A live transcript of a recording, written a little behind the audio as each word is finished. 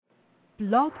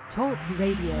Blog Talk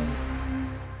Radio.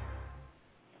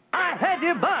 I hate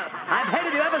you both. I've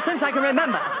hated you ever since I can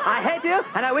remember. I hate you,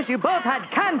 and I wish you both had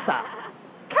cancer.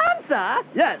 Cancer?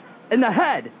 Yes, in the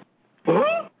head. Huh?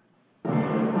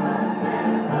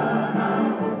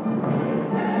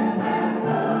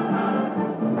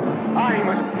 I'm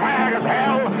as tired as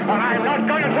hell, and I'm not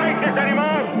going to take this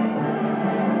anymore.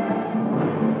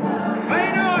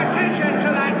 Pay no attention to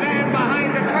that man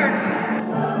behind the curtain.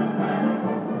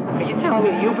 Are you telling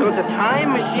me you built a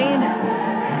time machine?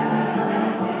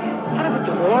 Out of a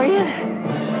DeLorean?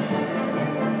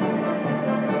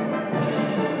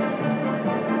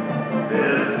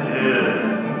 This is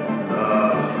the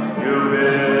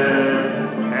Stupid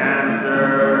Cancer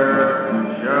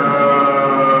Show.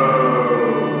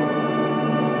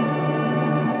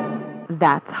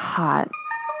 That's hot.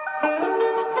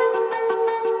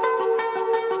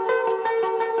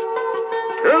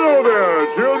 Hello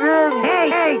there, children. Hey,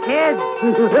 kids.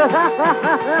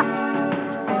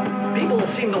 People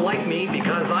seem to like me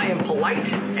because I am polite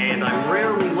and I'm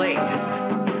rarely late.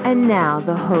 And now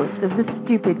the host of the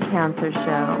Stupid Cancer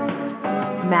Show,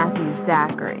 Matthew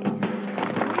Zachary.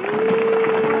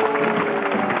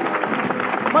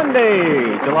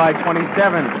 Monday, July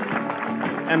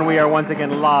 27th, and we are once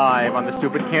again live on the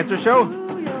Stupid Cancer Show,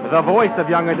 the voice of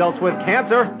young adults with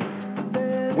cancer.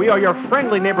 We are your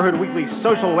friendly neighborhood weekly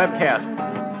social webcast,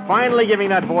 finally giving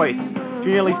that voice to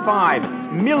nearly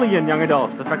 5 million young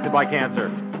adults affected by cancer.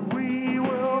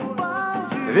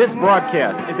 This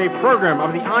broadcast is a program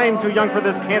of the I'm Too Young for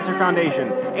This Cancer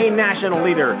Foundation, a national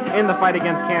leader in the fight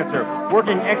against cancer,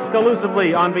 working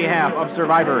exclusively on behalf of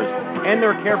survivors and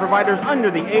their care providers under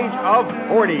the age of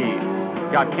 40.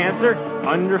 Got cancer?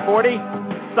 Under 40?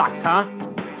 Sucks, huh?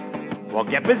 Well,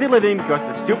 get busy living because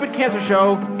the Stupid Cancer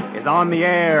Show is on the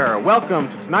air. Welcome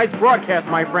to tonight's broadcast,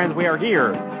 my friends. We are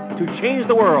here to change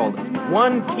the world,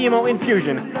 one chemo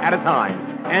infusion at a time,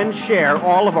 and share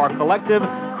all of our collective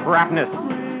crapness.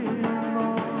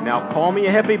 Now, call me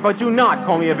a hippie, but do not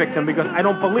call me a victim, because I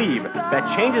don't believe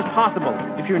that change is possible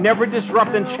if you never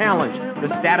disrupt and challenge the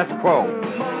status quo.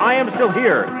 I am still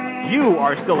here. You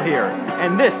are still here.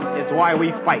 And this is why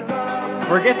we fight.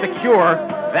 Forget the cure.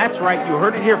 That's right. You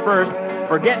heard it here first.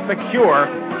 Forget the cure.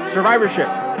 Survivorship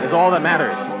is all that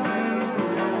matters.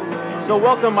 So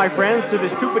welcome, my friends, to the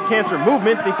Stupid Cancer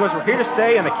movement, because we're here to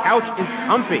stay and the couch is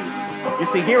comfy. You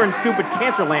see, here in Stupid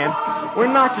Cancer Land, we're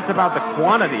not just about the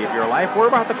quantity of your life, we're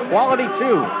about the quality,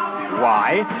 too.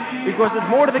 Why? Because there's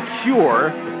more to the cure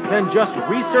than just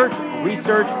research.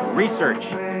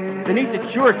 The need to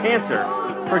cure cancer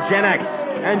for Gen X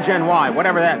and Gen Y,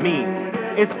 whatever that means,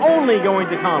 it's only going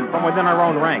to come from within our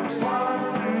own ranks.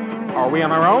 Are we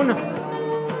on our own?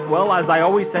 Well, as I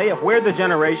always say, if we're the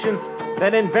generation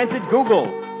that invented Google,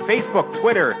 Facebook,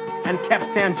 Twitter, and kept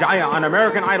Sanjaya on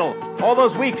American Idol all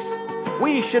those weeks,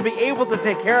 we should be able to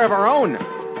take care of our own.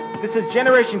 This is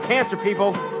Generation Cancer,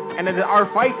 people, and it is our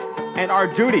fight and our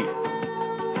duty.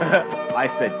 I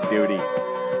said duty.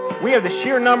 We have the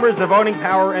sheer numbers, the voting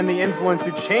power, and the influence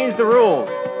to change the rules,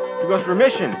 because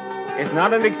remission is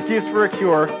not an excuse for a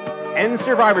cure, and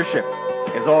survivorship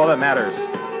is all that matters.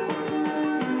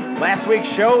 Last week's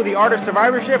show, the art of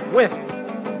survivorship, with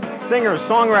singer,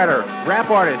 songwriter, rap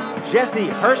artist Jesse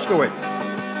Hershkowitz,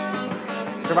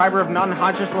 survivor of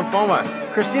non-Hodgkin's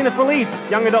lymphoma, Christina Felice,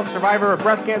 young adult survivor of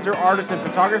breast cancer, artist and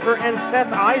photographer, and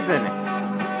Seth Eisen,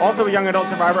 also a young adult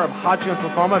survivor of Hodgkin's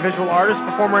lymphoma, visual artist,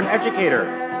 performer, and educator.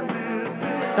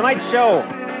 Tonight's show,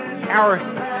 our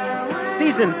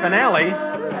season finale,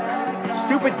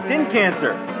 Stupid Skin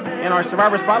Cancer. In our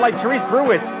survivor spotlight, THERESE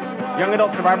BREWITZ, young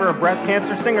adult survivor of breast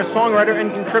cancer, singer, songwriter,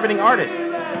 and contributing artist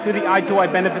to the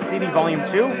Eye-to-Eye Benefit CD Volume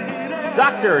 2.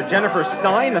 Dr. Jennifer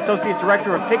STEIN, Associate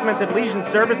Director of Pigmented Lesion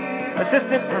Service,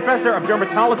 Assistant Professor of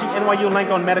Dermatology, NYU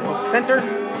Langone Medical Center.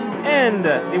 And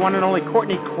the one and only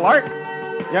COURTNEY Clark,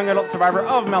 young adult survivor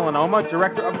of melanoma,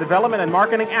 Director of Development and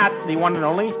Marketing at the one and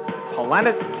only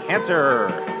Planet Cancer.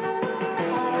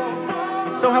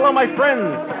 So hello, my friends,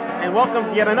 and welcome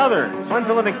to yet another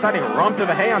fun-filled and exciting romp to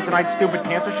the hay on tonight's Stupid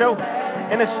Cancer Show,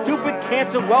 and a Stupid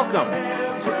Cancer welcome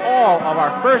to all of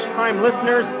our first-time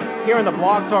listeners here on the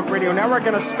Blog Talk Radio Network,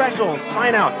 and a special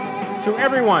sign-out to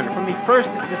everyone from the First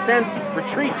Descent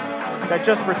Retreat that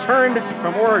just returned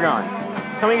from Oregon.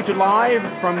 Coming to you live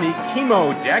from the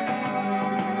Chemo Deck,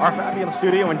 our fabulous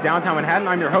studio in downtown Manhattan.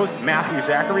 I'm your host, Matthew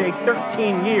Zachary, a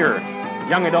 13-year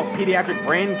young adult pediatric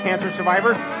brain cancer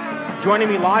survivor.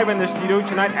 Joining me live in the studio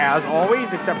tonight, as always,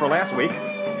 except for last week,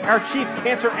 our chief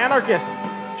cancer anarchist,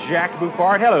 Jack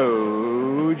Buffard.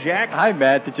 Hello, Jack. Hi,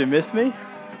 Matt. Did you miss me?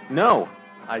 No.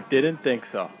 I didn't think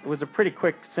so. It was a pretty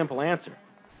quick, simple answer.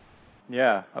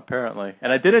 Yeah, apparently.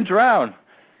 And I didn't drown.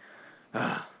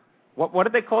 What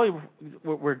did they call you?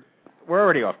 We're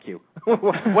already off cue.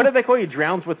 What did they call you?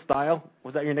 Drowns with Style?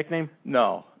 Was that your nickname?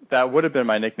 No, that would have been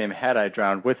my nickname had I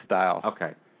drowned with style.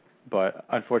 Okay. But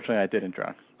unfortunately, I didn't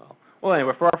drown. Well,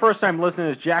 anyway, for our first-time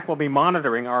listeners, Jack will be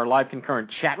monitoring our live concurrent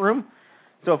chat room.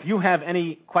 So if you have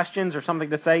any questions or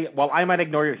something to say, well, I might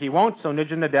ignore you. He won't, so nudge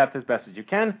him to death as best as you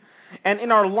can. And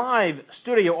in our live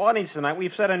studio audience tonight,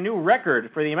 we've set a new record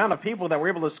for the amount of people that we're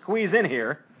able to squeeze in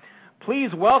here.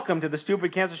 Please welcome to the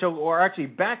Stupid Cancer Show, or actually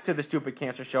back to the Stupid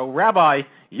Cancer Show, Rabbi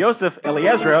Yosef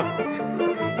Eliezer.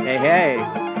 Hey, hey.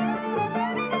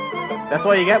 That's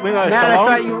all you get? Matt,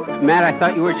 I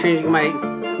thought you were changing my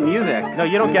music. No,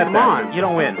 you don't get Come that. on. You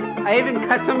don't win. I even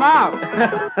cut them out.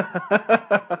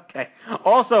 Okay.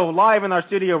 Also, live in our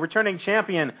studio, returning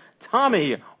champion,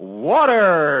 Tommy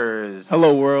Waters.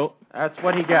 Hello, world. That's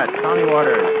what he got, Tommy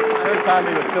Waters. I heard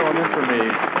Tommy was filling in for me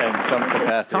in some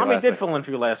capacity. Tommy did fill in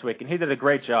for you last week, and he did a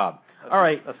great job. All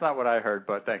right. That's not what I heard,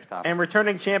 but thanks, Tommy. And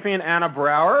returning champion, Anna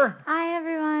Brower. Hi,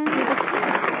 everyone.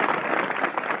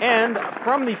 And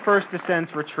from the First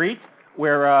Descents retreat,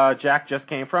 where Jack just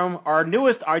came from, our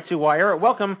newest I2Wire,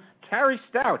 welcome, Carrie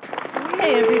Stout.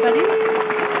 Hey, everybody.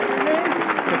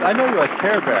 I know you as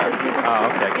Care Bear. Oh,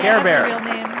 okay. Care Bear. Real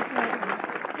name.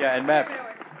 Yeah, and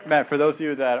Matt, for those of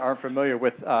you that aren't familiar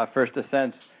with First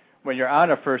Descents, when you're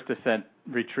on a First Descent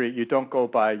retreat, you don't go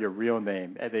by your real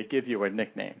name, and they give you a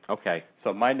nickname. Okay.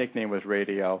 So my nickname was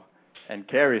Radio, and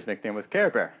Carrie's nickname was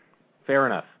Care Bear. Fair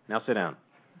enough. Now sit down.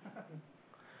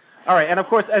 All right, and of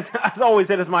course, as always,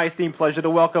 it is my esteemed pleasure to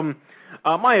welcome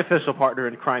my official partner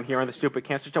in crime here on the Stupid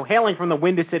Cancer Show, hailing from the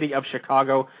Windy City of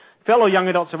Chicago, fellow young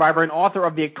adult survivor and author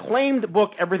of the acclaimed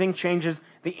book, Everything Changes,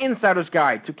 The Insider's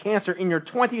Guide to Cancer in Your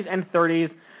 20s and 30s,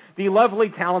 the lovely,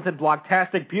 talented,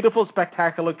 blocktastic, beautiful,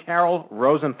 spectacular Carol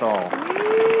Rosenthal.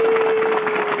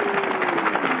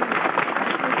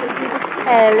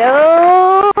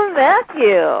 Hello,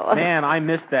 Matthew. Man, I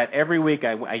miss that. Every week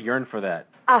I yearn for that.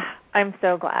 I'm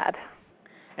so glad.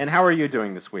 And how are you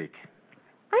doing this week?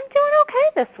 I'm doing okay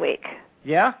this week.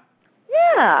 Yeah?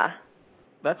 Yeah.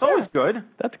 That's always good.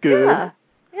 That's good.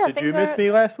 Yeah, Did you miss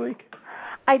me last week?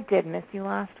 I did miss you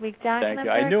last week, Jack. Thank you.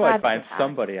 I knew I'd find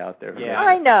somebody out there. Yeah.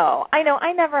 I know.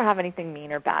 I never have anything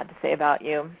mean or bad to say about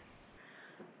you.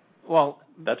 Well,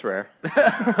 that's rare.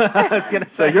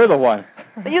 So you're the one.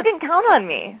 But you can count on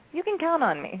me. You can count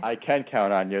on me. I can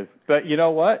count on you. But you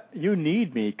know what? You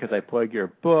need me because I plug your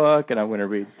book, and I'm going to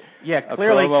read. Yeah,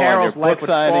 clearly Carol's life would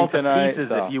fall to tonight,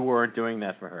 pieces if you weren't doing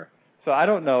that for her. So I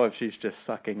don't know if she's just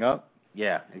sucking up.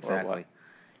 Yeah, exactly.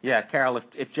 Yeah, Carol,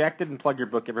 if Jack didn't plug your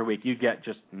book every week, you'd get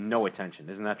just no attention.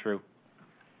 Isn't that true?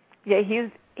 Yeah,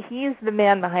 he's the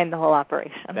man behind the whole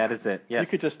operation. That is it. Yes. You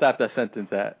could just stop that sentence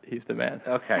at "he's the man."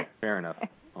 Okay, fair enough.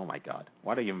 Oh my God,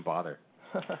 why do you even bother?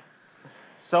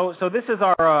 So this is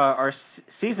our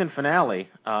season finale.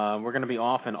 We're going to be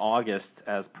off in August,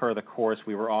 as per the course.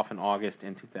 We were off in August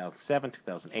in 2007,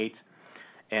 2008,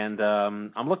 and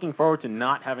I'm looking forward to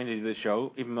not having to do the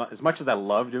show. Even as much as I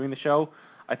love doing the show,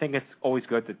 I think it's always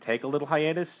good to take a little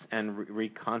hiatus and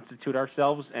reconstitute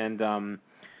ourselves. And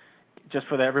just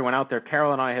for everyone out there,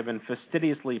 Carol and I have been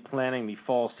fastidiously planning the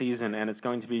fall season, and it's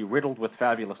going to be riddled with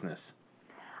fabulousness.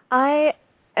 I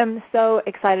am so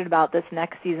excited about this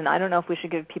next season. I don't know if we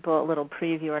should give people a little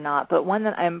preview or not, but one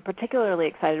that I'm particularly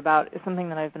excited about is something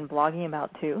that I've been blogging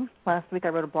about too. Last week I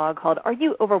wrote a blog called "Are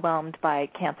You Overwhelmed by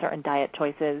Cancer and Diet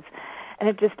Choices?" And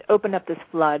it just opened up this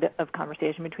flood of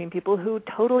conversation between people who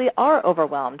totally are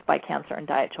overwhelmed by cancer and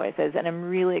diet choices. And I'm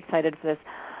really excited for this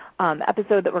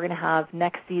episode that we're going to have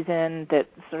next season that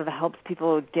sort of helps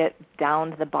people get down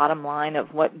to the bottom line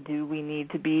of what do we need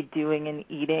to be doing and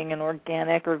eating and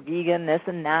organic or vegan, this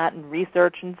and that, and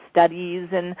research and studies.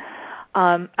 And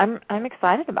I'm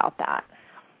excited about that.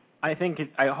 I think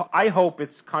I hope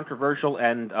it's controversial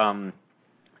and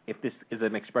if this is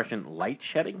an expression, light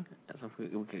shedding, as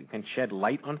if we can shed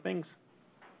light on things.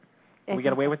 Can we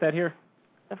get away with that here?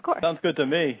 Of course. Sounds good to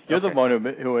me. You're the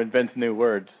one who invents new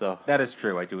words, so. That is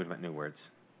true. I do invent new words.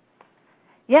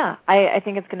 Yeah, I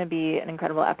think it's going to be an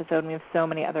incredible episode, and we have so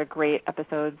many other great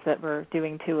episodes that we're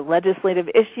doing, too. Legislative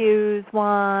issues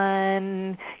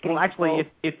one. Well, actually,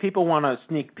 if people want a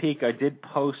sneak peek, I did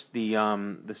post the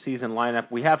season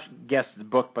lineup. We have guests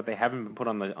booked, but they haven't been put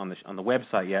on the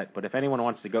website yet. But if anyone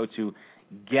wants to go to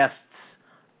guests,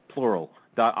 plural,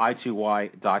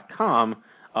 .i2y.com,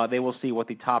 they will see what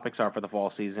the topics are for the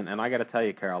fall season. And I got to tell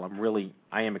you, Carol,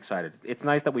 I am excited. It's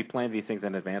nice that we plan these things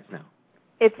in advance now.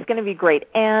 It's going to be great.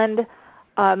 And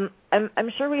I'm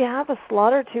sure we have a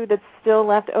slot or two that's still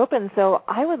left open, so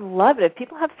I would love it. If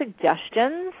people have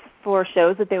suggestions for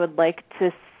shows that they would like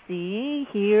to see,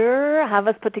 hear, have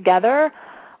us put together,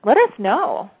 let us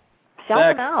know.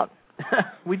 Shout them out.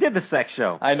 We did the sex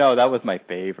show. I know, that was my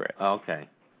favorite. Okay.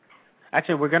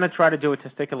 Actually, we're going to try to do a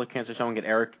testicular cancer show and get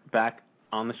Eric back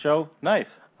on the show. Nice.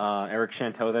 Eric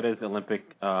Chanteau, that is, the Olympic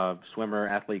swimmer,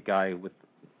 athlete guy with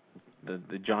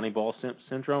the Johnny Ball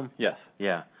syndrome. Yes.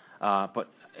 Yeah. But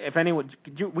if anyone,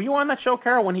 were you on that show,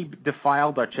 Carol, when he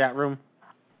defiled our chat room?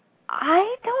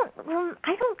 I don't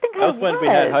think that was when we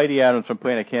had Heidi Adams from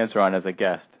Planet Cancer on as a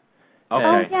guest. Okay.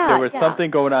 Oh, yeah, there was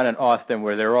something going on in Austin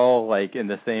where they're all like in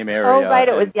the same area. Oh, right.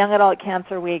 It was Young Adult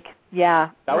Cancer Week.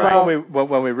 Yeah. That was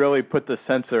when we really put the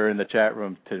censor in the chat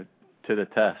room to the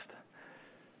test.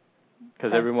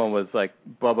 Because everyone was like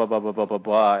blah blah blah blah blah blah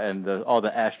blah, and all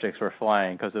the asterisks were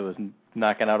flying because it was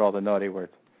knocking out all the naughty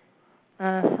words.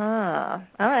 All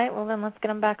right. Well, then let's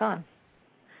get him back on.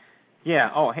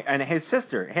 Yeah. Oh, and his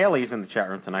sister Haley's in the chat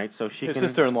room tonight, so she can.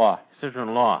 Sister-in-law.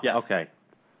 Sister-in-law. Yeah. Okay.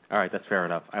 All right. That's fair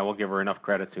enough. I will give her enough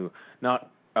credit to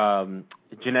not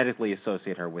genetically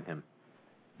associate her with him.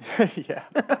 Yeah.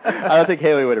 I don't think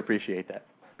Haley would appreciate that.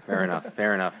 Fair enough.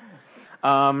 Fair enough.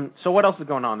 So what else is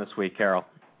going on this week, Carol?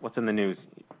 What's in the news?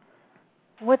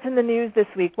 What's in the news this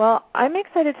week? Well, I'm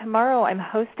excited. Tomorrow I'm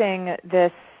hosting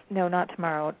this. No, not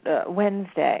tomorrow.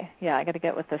 Wednesday. Yeah, I got to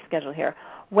get with the schedule here.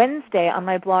 Wednesday on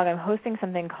my blog, I'm hosting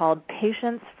something called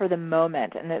Patience for the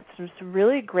Moment, and it's this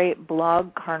really great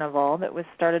blog carnival that was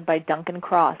started by Duncan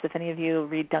Cross, if any of you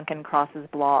read Duncan Cross's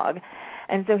blog.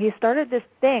 And so he started this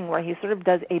thing where he sort of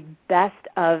does a best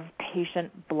of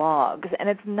patient blogs, and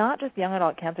it's not just young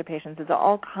adult cancer patients. It's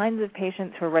all kinds of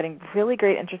patients who are writing really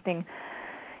great, interesting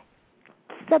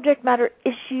subject matter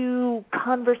issue,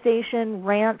 conversation,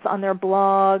 rants on their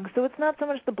blog. So it's not so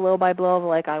much the blow-by-blow of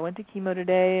like, I went to chemo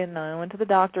today and I went to the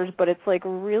doctors, but it's like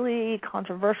really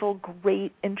controversial,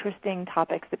 great, interesting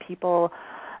topics that people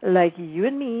like you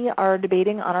and me are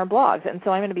debating on our blogs. And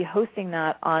so I'm going to be hosting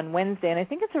that on Wednesday, and I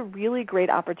think it's a really great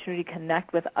opportunity to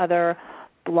connect with other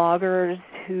bloggers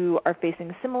who are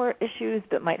facing similar issues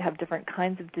but might have different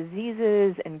kinds of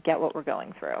diseases and get what we're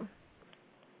going through.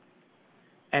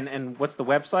 And what's the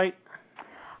website?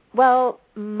 Well,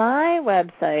 my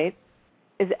website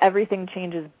is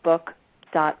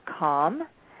everythingchangesbook.com,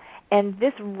 and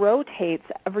this rotates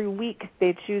every week.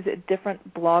 They choose a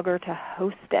different blogger to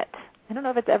host it. I don't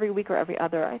know if it's every week or every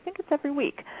other. I think it's every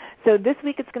week. So this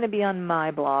week it's going to be on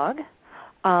my blog,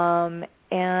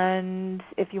 and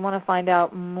if you want to find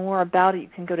out more about it, you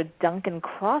can go to Duncan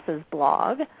Cross's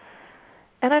blog.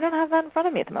 And I don't have that in front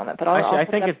of me at the moment, but I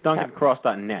think it's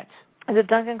duncancross.net. Is it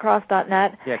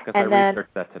duncancross.net? Yeah, because I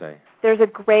researched that today. There's a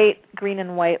great green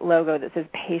and white logo that says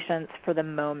Patience for the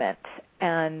Moment.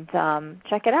 And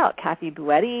check it out. Kathy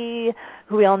Buetti,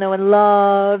 who we all know and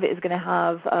love, is going to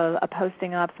have a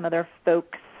posting up, some other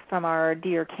folks from our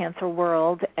dear cancer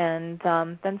world, and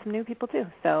then some new people too.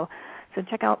 So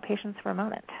check out Patience for a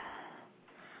Moment.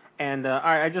 And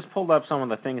I just pulled up some of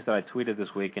the things that I tweeted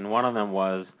this week, and one of them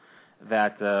was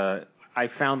that I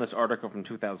found this article from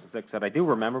 2006 that I do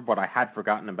remember, but I had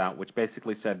forgotten about, which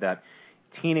basically said that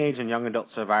teenage and young adult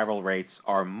survival rates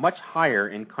are much higher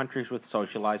in countries with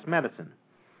socialized medicine.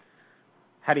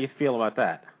 How do you feel about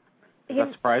that? Is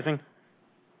that surprising?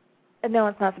 No,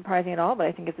 it's not surprising at all, but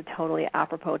I think it's a totally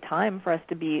apropos time for us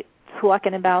to be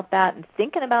talking about that and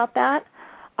thinking about that.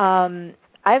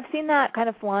 I've seen that kind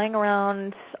of flying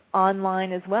around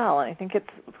online as well, and I think it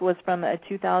was from a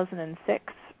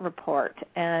 2006 report.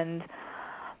 And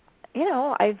you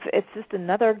know, it's just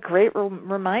another great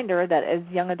reminder that as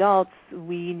young adults,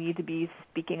 we need to be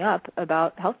speaking up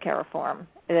about healthcare reform.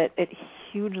 It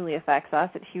hugely affects us.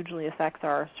 It hugely affects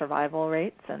our survival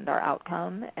rates and our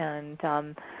outcome. And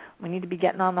we need to be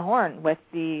getting on the horn with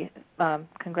the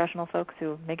congressional folks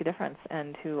who make a difference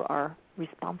and who are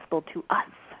responsible to us.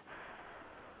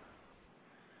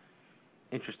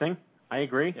 Interesting. I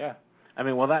agree. Yeah. I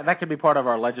mean, well, that could be part of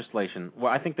our legislation.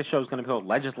 Well, I think the show's going to be called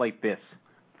Legislate This.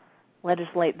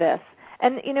 Legislate this.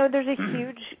 And, you know, there's a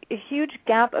huge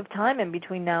gap of time in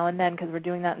between now and then because we're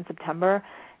doing that in September.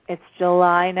 It's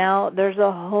July now. There's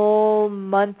a whole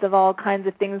month of all kinds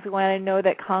of things going on. I know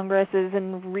that Congress is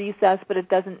in recess, but it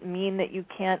doesn't mean that you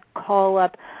can't call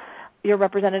up your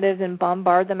representatives and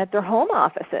bombard them at their home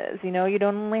offices. You know, you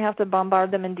don't only have to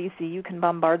bombard them in D.C. You can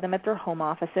bombard them at their home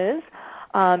offices.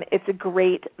 It's a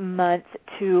great month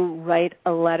to write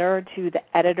a letter to the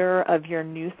editor of your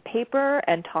newspaper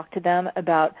and talk to them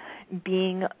about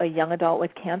being a young adult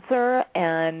with cancer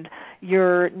and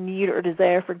your need or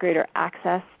desire for greater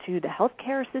access to the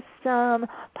healthcare system,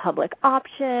 public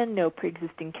option, no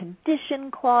pre-existing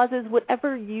condition clauses,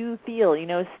 whatever you feel. You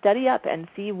know, study up and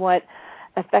see what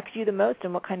affects you the most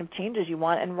and what kind of changes you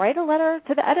want, and write a letter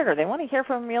to the editor. They want to hear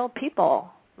from real people,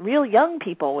 real young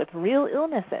people with real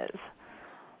illnesses.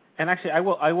 And actually, I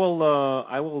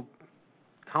will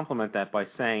compliment that by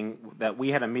saying that we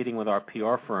had a meeting with our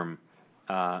PR firm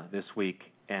this week,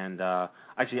 and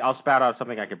actually, I'll spout out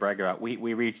something I could brag about.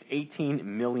 We reached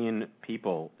 18 million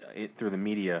people through the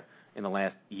media in the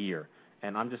last year,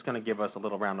 and I'm just going to give us a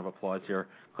little round of applause here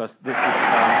because this is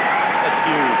that's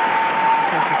huge.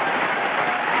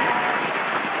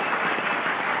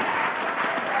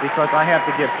 Because I have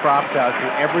to give props out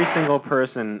to every single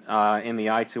person in the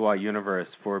I2I universe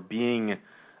for being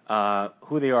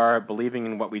who they are, believing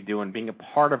in what we do, and being a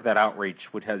part of that outreach,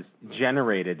 which has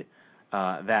generated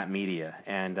that media.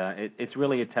 And it's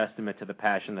really a testament to the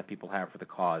passion that people have for the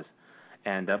cause.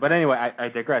 And but anyway, I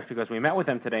digress because we met with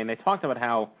them today, and they talked about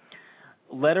how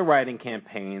letter writing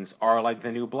campaigns are like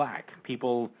the new black.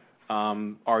 People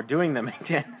are doing them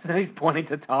again. He's pointing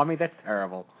to Tommy. That's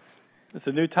terrible. It's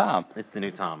the new Tom. It's the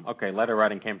new Tom. Okay, letter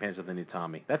writing campaigns are the new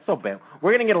Tommy. That's so bad.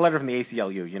 We're going to get a letter from the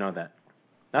ACLU. You know that.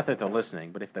 Not that they're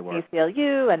listening, but if they were.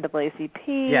 ACLU, NAACP.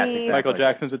 Yes, exactly. Michael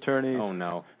Jackson's attorneys. Oh,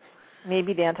 no.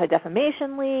 Maybe the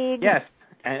Anti-Defamation League. Yes.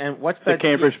 And what's the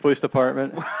Cambridge Police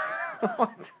Department? What? Oh,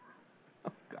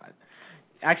 God.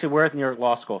 Actually, we're at the New York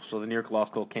Law School, so the New York Law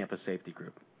School Campus Safety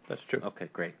Group. That's true. Okay,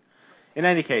 great. In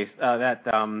any case,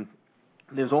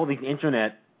 there's all these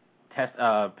internet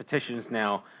petitions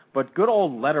now, but good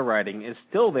old letter writing is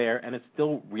still there, and it's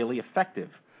still really effective.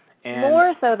 And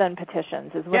more so than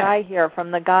petitions is what I hear from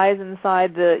the guys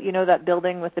inside that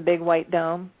building with the big white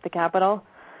dome, the Capitol.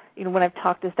 When I've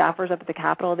talked to staffers up at the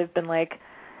Capitol, they've been like,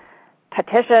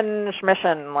 petition,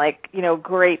 schmission,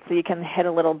 great, so you can hit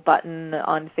a little button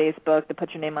on Facebook to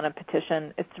put your name on a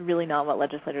petition. It's really not what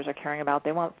legislators are caring about.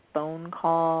 They want phone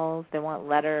calls. They want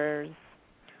letters.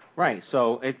 Right,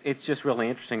 so it's just really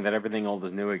interesting that everything old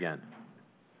is new again.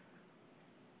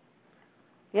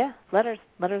 Yeah, letters.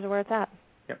 Letters are where it's at.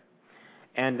 Yep.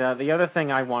 And the other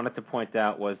thing I wanted to point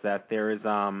out was that there is,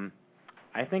 I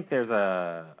think there's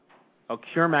a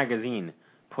Cure magazine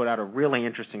put out a really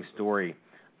interesting story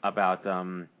about,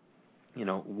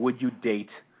 would you date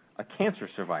a cancer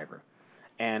survivor?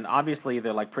 And obviously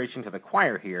they're like preaching to the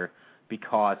choir here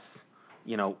because,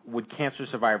 would cancer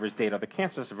survivors date other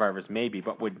cancer survivors? Maybe,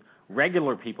 but would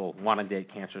regular people want to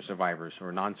date cancer survivors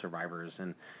or non-survivors?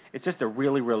 And it's just a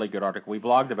really, really good article. We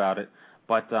blogged about it,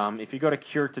 but if you go to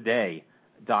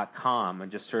CUREtoday.com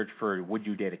and just search for would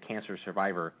you date a cancer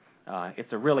survivor,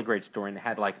 it's a really great story, and it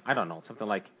had something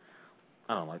like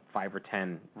 5 or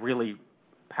 10 really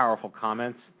powerful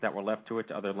comments that were left to it,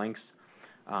 to other links.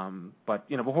 But,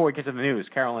 before we get to the news,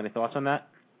 Carol, any thoughts on that?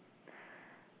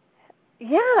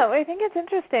 Yeah, I think it's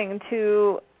interesting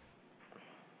to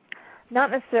not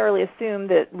necessarily assume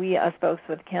that we as folks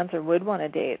with cancer would want to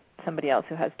date somebody else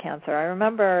who has cancer. I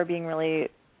remember being really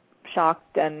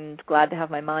shocked and glad to have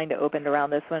my mind opened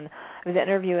around this when I was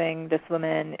interviewing this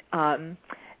woman in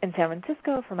San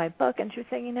Francisco for my book, and she was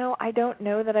saying, I don't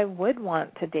know that I would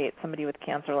want to date somebody with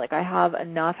cancer. I have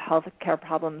enough health care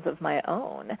problems of my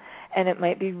own, and it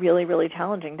might be really, really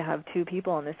challenging to have two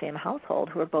people in the same household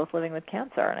who are both living with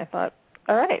cancer. And I thought,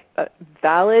 all right,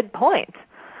 valid point.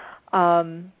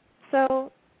 And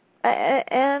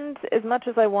as much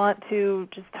as I want to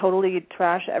just totally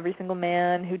trash every single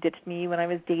man who ditched me when I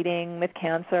was dating with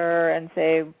cancer and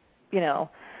say,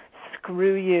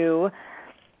 screw you,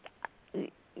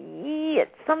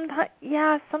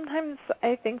 sometimes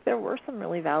I think there were some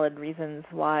really valid reasons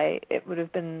why it would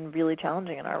have been really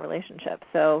challenging in our relationship.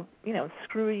 So,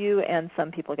 screw you, and some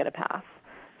people get a pass.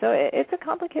 So it's a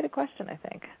complicated question, I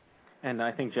think. And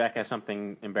I think Jack has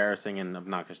something embarrassing and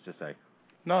obnoxious to say.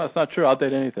 No, that's not true. I'll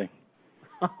date anything.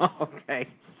 Okay.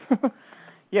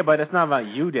 Yeah, but it's not about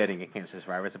you dating a cancer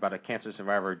survivor. It's about a cancer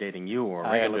survivor dating you or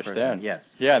a regular person. Yes.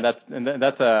 Yeah, that's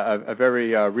a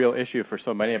very real issue for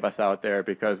so many of us out there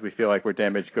because we feel like we're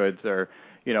damaged goods or,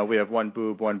 we have one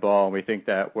boob, one ball, and we think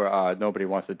that nobody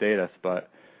wants to date us.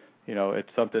 But, it's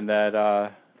something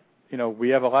that, we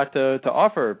have a lot to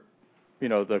offer,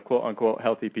 the quote-unquote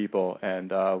healthy people.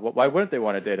 And why wouldn't they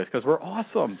want to date us? Because we're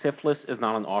awesome. Syphilis is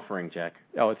not an offering, Jack.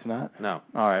 Oh, it's not? No.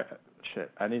 All right.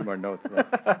 Shit, I need more notes.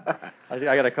 I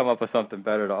got to come up with something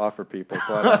better to offer people.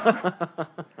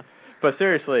 But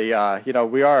seriously, we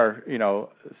are,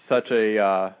 such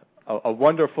a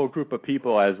wonderful group of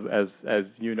people, as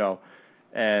you know,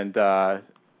 and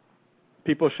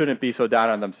people shouldn't be so down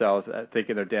on themselves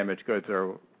thinking they're damaged goods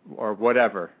or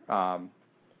whatever,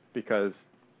 because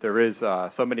there is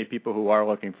so many people who are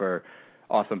looking for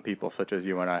awesome people such as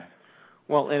you and I.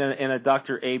 Well, in a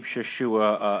Dr. Abe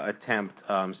Shashua attempt,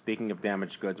 speaking of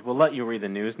damaged goods, we'll let you read the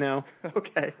news now.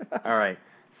 Okay. All right.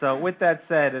 So with that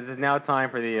said, it is now time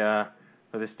for the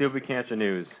Stupid Cancer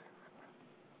News.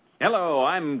 Hello,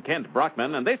 I'm Kent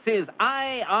Brockman, and this is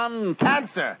Eye on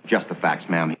Cancer. Just the facts,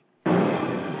 ma'am.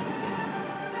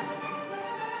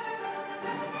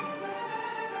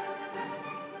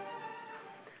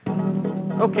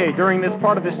 Okay, during this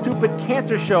part of the Stupid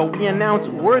Cancer Show, we announce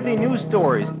worthy news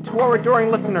stories to our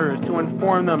adoring listeners to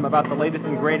inform them about the latest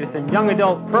and greatest in young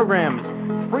adult programs,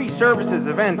 free services,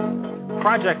 events,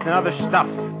 projects, and other stuff.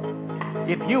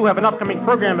 If you have an upcoming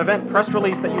program, event, press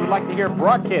release that you would like to hear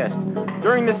broadcast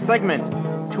during this segment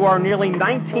to our nearly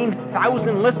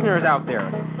 19,000 listeners out there,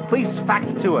 please fax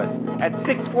it to us at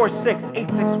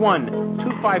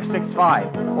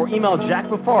 646-861-2565 or email Jack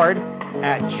Buffard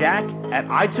at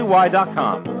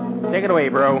jack@i2y.com. Take it away,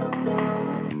 bro.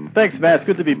 Thanks, Matt. It's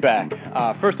good to be back.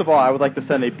 First of all, I would like to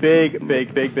send a big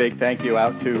thank you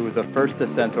out to the First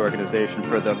Descent organization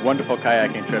for the wonderful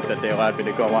kayaking trip that they allowed me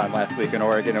to go on last week in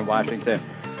Oregon and Washington.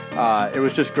 It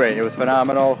was just great. It was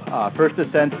phenomenal.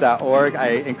 FirstDescent.org.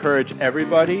 I encourage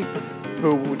everybody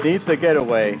who needs a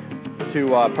getaway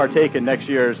to partake in next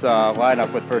year's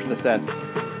lineup with First Descent.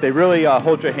 They really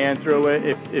hold your hand through it.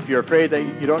 If you're afraid that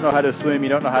you don't know how to swim, you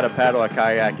don't know how to paddle a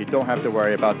kayak, you don't have to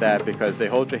worry about that because they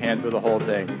hold your hand through the whole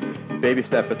thing. Baby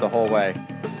step it the whole way.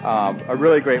 A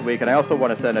really great week. And I also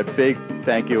want to send a big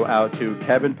thank you out to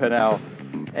Kevin Pinnell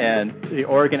and the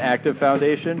Oregon Active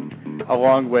Foundation,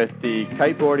 along with the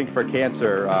Kiteboarding for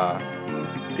Cancer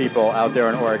people out there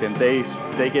in Oregon.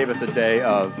 They gave us a day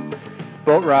of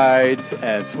boat rides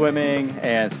and swimming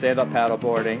and stand-up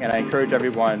paddleboarding, and I encourage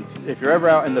everyone, if you're ever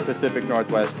out in the Pacific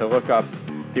Northwest, to look up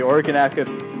the Oregon Active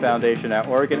Foundation at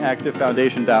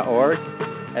OregonActiveFoundation.org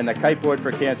and the Kiteboard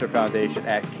for Cancer Foundation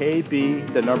at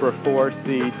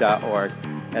KB4C.org.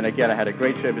 And again, I had a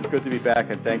great trip. It's good to be back,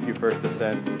 and thank you, First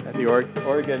Descent, at the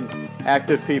Oregon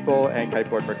Active people and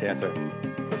Kiteboard for Cancer.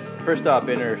 First up,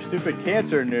 in our Stupid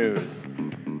Cancer News,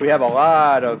 we have a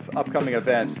lot of upcoming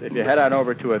events. If you head on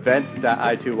over to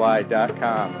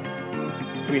events.i2y.com,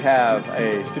 we have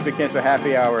a Stupid Cancer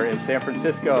Happy Hour in San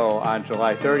Francisco on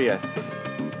July 30th.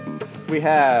 We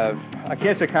have a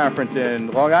cancer conference in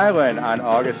Long Island on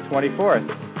August 24th.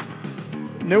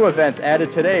 New events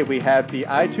added today. We have the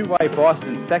I2Y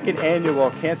Boston second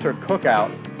annual Cancer Cookout,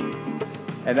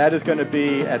 and that is going to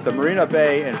be at the Marina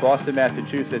Bay in Boston,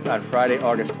 Massachusetts on Friday,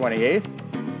 August 28th.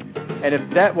 And if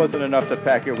that wasn't enough to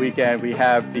pack your weekend, we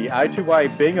have the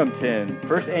I2Y Binghamton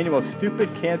first annual Stupid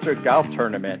Cancer Golf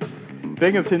Tournament,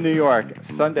 Binghamton, New York,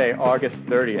 Sunday, August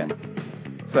 30th.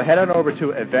 So head on over to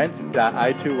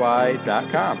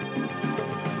events.i2y.com.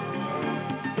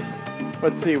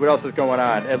 Let's see what else is going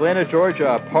on. Atlanta,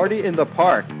 Georgia, Party in the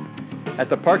Park at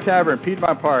the Park Tavern,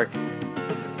 Piedmont Park.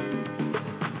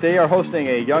 They are hosting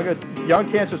a young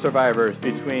cancer survivors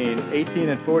between 18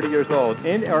 and 40 years old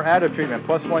in or out of treatment,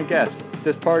 plus one guest.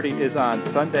 This party is on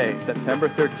Sunday, September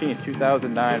 13th,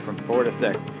 2009, from 4 to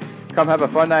 6. Come have a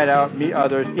fun night out, meet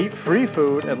others, eat free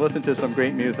food, and listen to some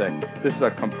great music. This is a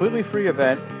completely free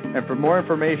event, and for more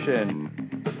information,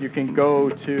 you can go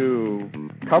to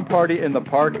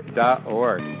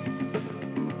comepartyinthepark.org.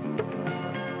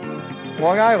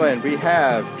 Long Island, we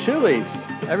have Chili's.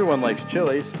 Everyone likes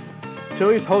Chili's.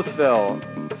 Chili's Holtzville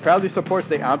proudly supports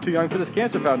the I'm Too Young for This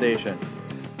Cancer Foundation.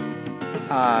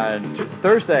 On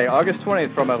Thursday, August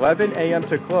 20th, from 11 a.m.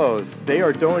 to close, they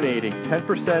are donating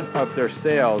 10% of their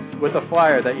sales with a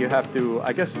flyer that you have to,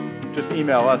 I guess, just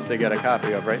email us to get a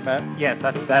copy of, right, Matt? Yes,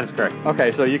 that is correct.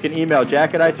 Okay, so you can email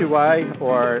Jack at I2Y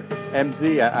or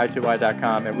MZ at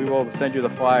I2Y.com, and we will send you the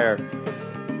flyer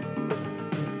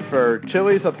for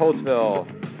Chili's of Holtzville,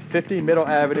 50 Middle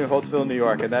Avenue, Holtzville, New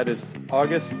York, and that is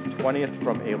August 20th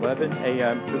from 11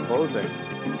 a.m. to closing.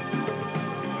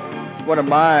 One of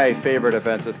my favorite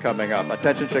events is coming up.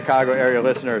 Attention Chicago area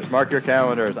listeners, mark your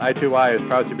calendars. I2Y is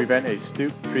proud to present a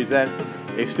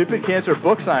Stupid Cancer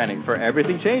book signing for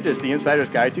Everything Changes, The Insider's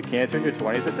Guide to Cancer in Your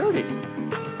 20s and 30s.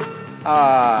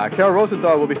 Carol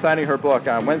Rosenthal will be signing her book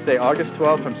on Wednesday, August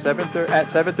 12th at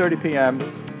 7:30 p.m.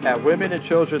 at Women and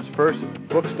Children's First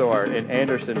Bookstore in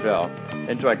Andersonville.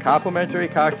 Enjoy complimentary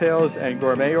cocktails and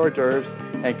gourmet hors d'oeuvres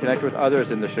and connect with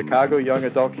others in the Chicago young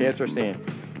adult cancer scene.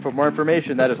 For more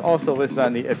information, that is also listed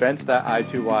on the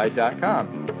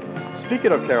events.i2y.com.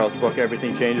 Speaking of Carol's book,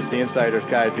 Everything Changes, The Insider's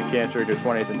Guide to Cancer in Your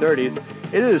 20s and 30s,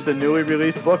 it is the newly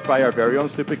released book by our very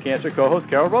own Stupid Cancer co-host,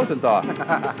 Carol Rosenthal.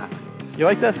 You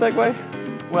like that segue?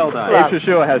 Well done. Abe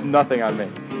Shashua has nothing on me.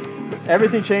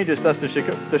 Everything Changes dusts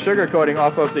the sugar coating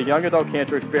off of the young adult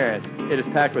cancer experience. It is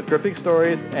packed with gripping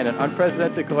stories and an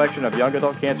unprecedented collection of young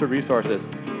adult cancer resources.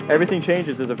 Everything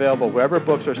Changes is available wherever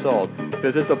books are sold.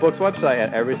 Visit the book's website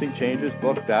at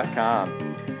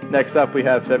everythingchangesbook.com. Next up, we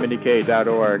have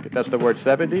 70k.org. That's the word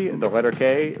 70, the letter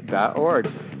K.org.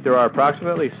 There are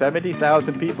approximately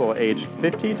 70,000 people aged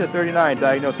 15 to 39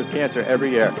 diagnosed with cancer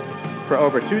every year. For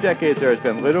over 2 decades, there has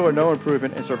been little or no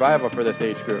improvement in survival for this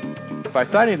age group. By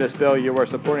signing this bill, you are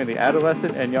supporting the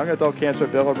Adolescent and Young Adult Cancer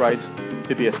Bill of Rights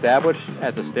to be established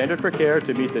as a standard for care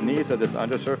to meet the needs of this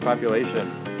underserved population.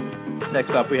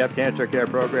 Next up, we have Cancer Care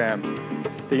Program.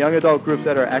 The young adult groups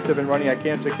that are active in running at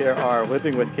Cancer Care are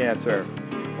Living with Cancer,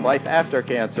 Life After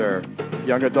Cancer,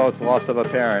 Young Adults Loss of a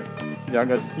Parent,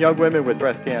 Young Women with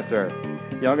Breast Cancer,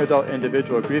 Young Adult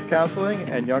Individual Grief Counseling,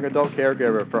 and Young Adult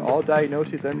Caregiver for all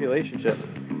diagnoses and relationships.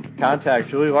 Contact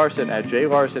Julie Larson at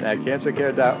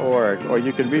jlarson@cancercare.org, or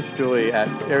you can reach Julie at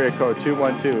area code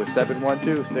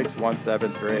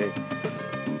 212-712-6173.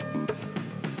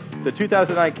 The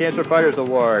 2009 Cancer Fighters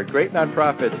Award,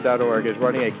 GreatNonprofits.org, is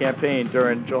running a campaign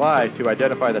during July to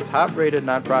identify the top-rated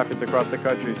nonprofits across the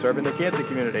country serving the cancer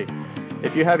community.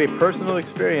 If you have a personal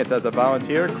experience as a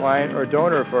volunteer, client, or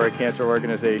donor for a cancer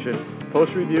organization,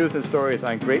 post reviews and stories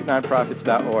on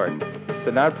GreatNonprofits.org.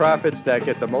 The nonprofits that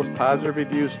get the most positive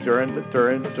reviews during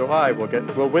July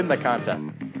will win the contest.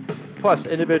 Plus,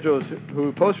 individuals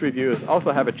who post reviews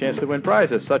also have a chance to win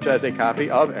prizes, such as a copy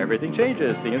of Everything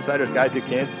Changes, The Insider's Guide to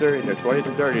Cancer in Your 20s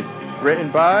and 30s, written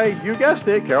by, you guessed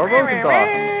it, Carol Rosenthal.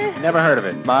 Never heard of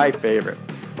it. My favorite.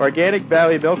 Organic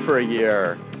Valley Milk for a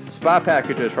year. Spa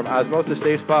packages from Osmosis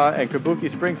Day Spa and Kabuki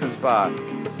Springs and Spa.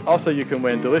 Also, you can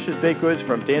win delicious baked goods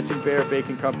from Dancing Bear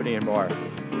Baking Company and more.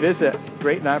 Visit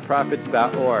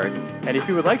greatnonprofits.org. And if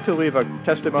you would like to leave a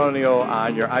testimonial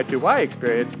on your I2Y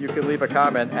experience, you can leave a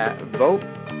comment at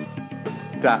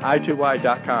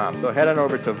vote.i2y.com. So head on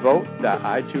over to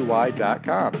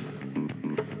vote.i2y.com.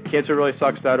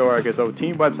 CancerReallySucks.org is a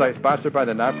team website sponsored by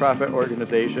the nonprofit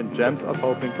organization Gems of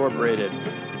Hope Incorporated.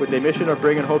 With a mission of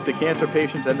bringing hope to cancer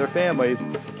patients and their families,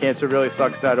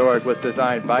 CancerReallySucks.org was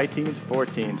designed by teens for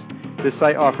teens. This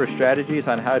site offers strategies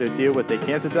on how to deal with a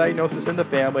cancer diagnosis in the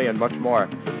family and much more.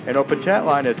 An open chat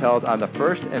line is held on the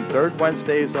first and third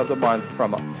Wednesdays of the month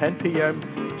from 10 p.m.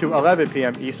 to 11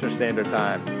 p.m. Eastern Standard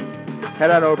Time.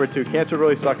 Head on over to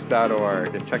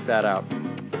CancerReallySucks.org and check that out.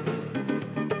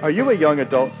 Are you a young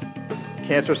adult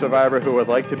cancer survivor who would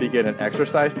like to begin an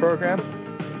exercise program?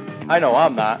 I know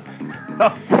I'm not.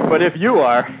 But if you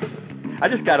are, I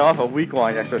just got off a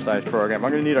week-long exercise program.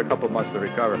 I'm going to need a couple months to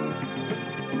recover.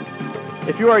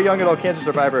 If you are a young adult cancer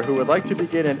survivor who would like to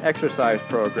begin an exercise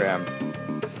program,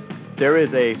 there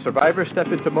is a Survivor Step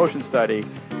Into Motion study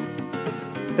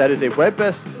that is a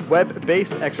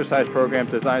web-based exercise program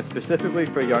designed specifically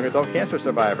for young adult cancer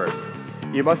survivors.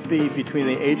 You must be between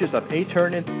the ages of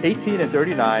 18 and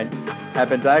 39, have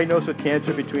been diagnosed with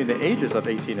cancer between the ages of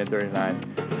 18 and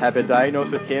 39, have been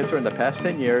diagnosed with cancer in the past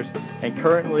 10 years, and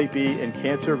currently be in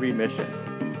cancer remission.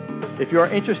 If you are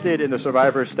interested in the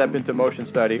Survivor Step Into Motion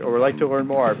study or would like to learn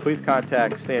more, please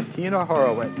contact Santina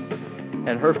Horowitz,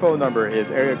 and her phone number is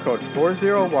area code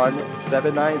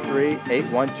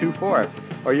 401-793-8124.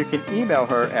 Or you can email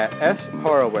her at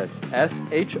shorowitz,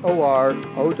 shorowitz,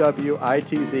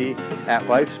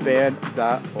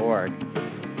 @lifespan.org.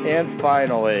 And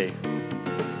finally,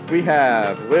 we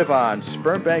have Live On,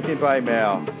 Sperm Banking by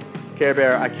Mail. Care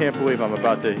Bear, I can't believe I'm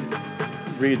about to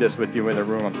read this with you in the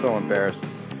room. I'm so embarrassed.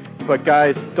 But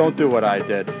guys, don't do what I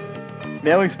did.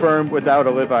 Mailing sperm without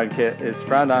a Live On kit is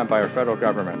frowned on by our federal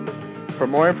government. For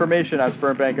more information on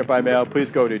Sperm Banking by Mail, please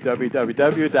go to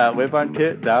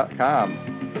www.liveonkit.com.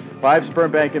 Live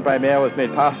Sperm Banking by Mail is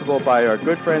made possible by our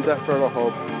good friends at Fertile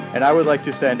Hope, and I would like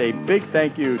to send a big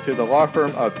thank you to the law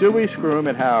firm of Dewey, Scroom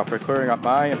 & Howe for clearing up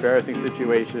my embarrassing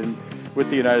situation with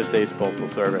the United States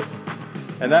Postal Service.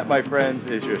 And that, my friends,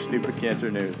 is your Stupid Cancer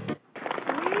News.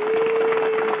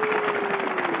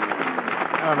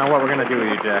 I don't know what we're going to do with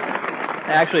you, Jack.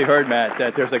 I actually heard, Matt,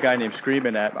 that there's a guy named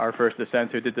Screamin' at our First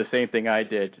Descent who did the same thing I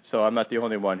did, so I'm not the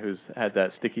only one who's had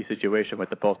that sticky situation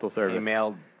with the Postal Service. He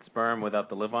mailed sperm without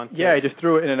the Live On kit? Yeah, he just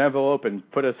threw it in an envelope and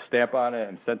put a stamp on it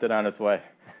and sent it on its way.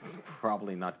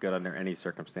 Probably not good under any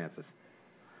circumstances.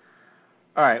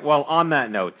 All right, well, on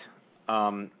that note,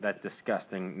 that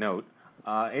disgusting note,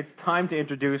 it's time to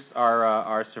introduce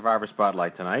our Survivor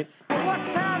Spotlight tonight. What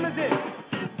time is it?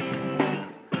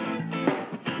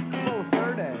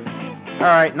 4:30. All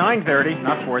right, 9:30,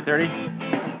 not 4:30.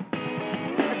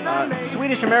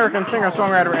 Swedish-American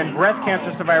singer-songwriter and breast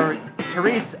cancer survivor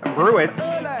THERESE BREWITZ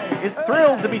is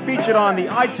thrilled to be featured on the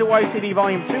I2Y CD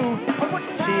Volume 2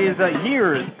 She is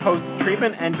years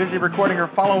post-treatment and busy recording her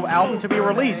follow-up album to be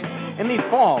released in the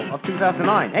fall of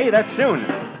 2009. Hey, that's soon.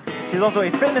 She's also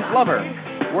a fitness lover,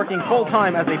 working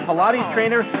full-time as a Pilates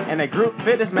trainer and a group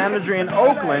fitness manager in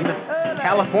Oakland,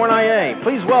 California.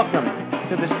 Please welcome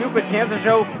to the Stupid Cancer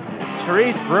Show,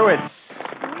 THERESE BREWITZ.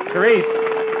 THERESE.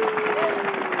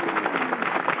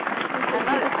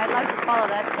 I'd like to follow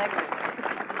that segment.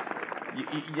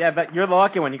 Yeah, but you're the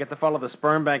lucky one. You get to follow the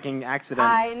sperm banking accident.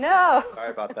 I know.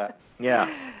 Sorry about that. Yeah,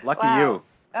 lucky Wow. you.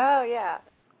 Oh, yeah.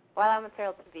 Well, I'm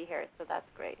thrilled to be here, so that's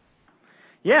great.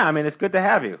 Yeah, I mean, it's good to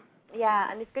have you. Yeah,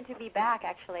 and it's good to be back,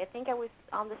 actually. I think I was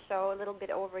on the show a little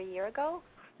bit over a year ago.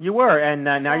 You were, and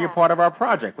now you're part of our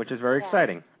project, which is very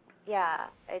exciting. Yeah,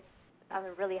 I'm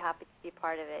really happy to be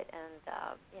part of it, and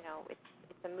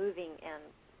it's a moving and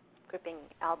gripping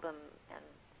album, and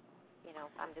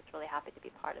I'm just really happy to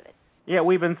be part of it. Yeah,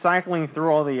 we've been cycling through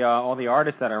all the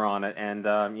artists that are on it, and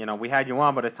we had you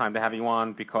on, but it's time to have you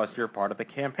on because you're part of the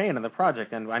campaign and the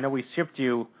project. And I know we shipped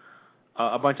you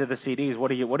a bunch of the CDs. What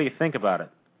do you think about it?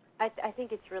 I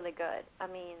think it's really good. I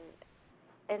mean,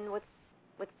 and what's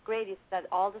great is that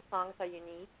all the songs are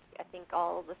unique. I think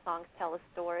all the songs tell a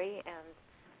story, and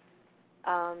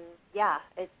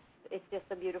it's just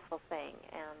a beautiful thing.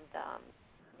 And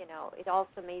it also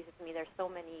amazes me. There's so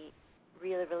many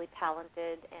really, really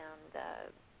talented and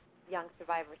young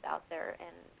survivors out there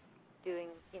and doing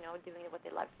what they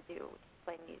love to do, which is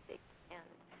play music. And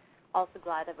also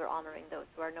glad that we're honoring those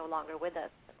who are no longer with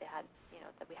us, that they had,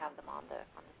 that we have them on the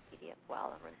CD as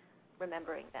well, and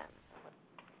remembering them and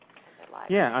their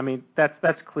lives. Yeah, I mean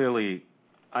that's clearly.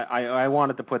 I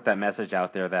wanted to put that message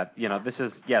out there that this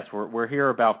is we're here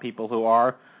about people who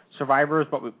are survivors,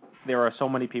 but there are so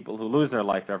many people who lose their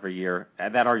life every year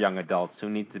that are young adults who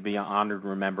need to be honored,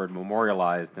 remembered,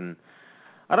 memorialized, and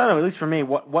I don't know. At least for me,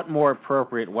 what more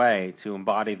appropriate way to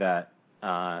embody that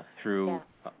through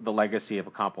the legacy of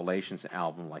a compilations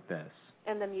album like this?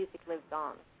 And the music lives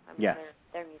on. I mean,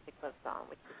 their music lives on,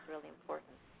 which is really important.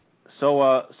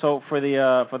 So for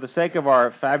the sake of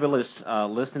our fabulous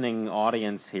listening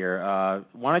audience here,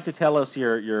 why don't you tell us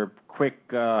your quick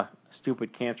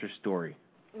stupid cancer story?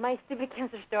 My stupid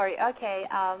cancer story. Okay.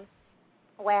 I'm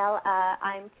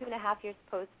 2.5 years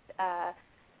post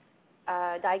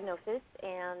diagnosis,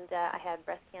 and I had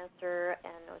breast cancer,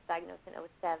 and I was diagnosed in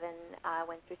 2007. I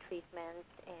went through treatment,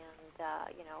 and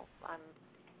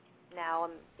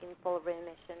I'm in full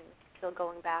remission, still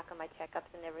going back on my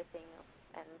checkups and everything,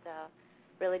 and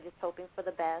really just hoping for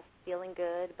the best, feeling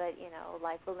good, but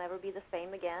life will never be the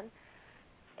same again.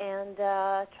 And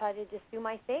try to just do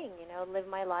my thing, live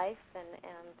my life. And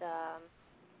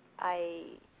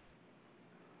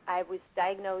I was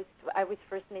diagnosed. I was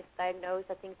first misdiagnosed.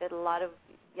 I think that a lot of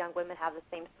young women have the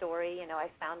same story. I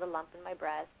found a lump in my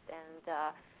breast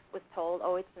and was told,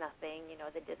 oh, it's nothing.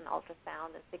 They did an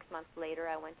ultrasound, and 6 months later,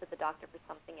 I went to the doctor for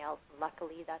something else.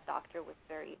 Luckily, that doctor was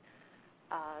very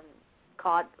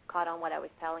caught on what I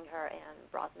was telling her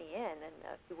and brought me in. And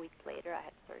a few weeks later, I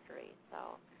had surgery.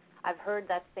 So I've heard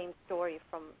that same story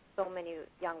from so many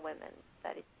young women,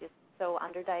 that it's just so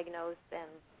underdiagnosed, and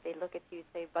they look at you and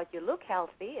say, but you look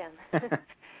healthy, and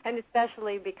and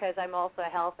especially because I'm also a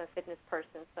health and fitness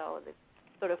person, so they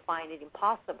sort of find it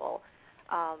impossible.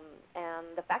 And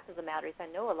the fact of the matter is I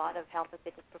know a lot of health and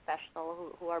fitness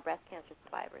professionals who are breast cancer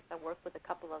survivors. I work with a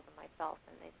couple of them myself,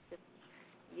 and it's just,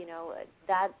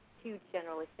 that huge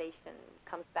generalization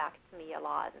comes back to me a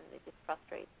lot, and it just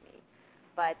frustrates me.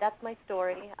 But that's my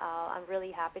story. I'm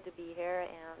really happy to be here,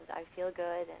 and I feel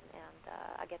good, and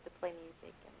I get to play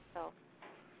music, and so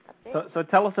that's it. So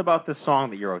tell us about this song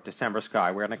that you wrote, December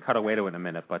Sky. We're going to cut away to it in a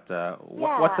minute, but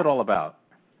what's it all about?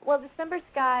 Well, December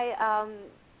Sky,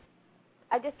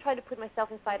 I just try to put myself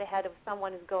inside the head of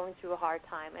someone who's going through a hard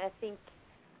time, and I think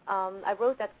I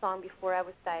wrote that song before I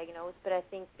was diagnosed, but I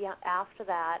think after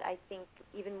that, I think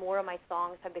even more of my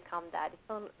songs have become that.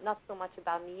 It's not so much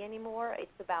about me anymore.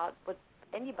 It's about what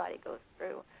anybody goes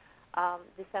through.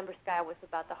 December Sky was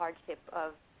about the hardship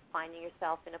of finding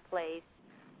yourself in a place.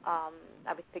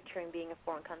 I was picturing being a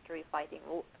foreign country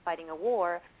fighting a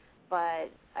war, but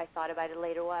I thought about it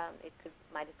later on. It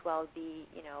might as well be,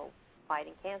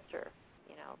 fighting cancer,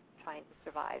 trying to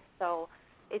survive. So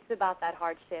it's about that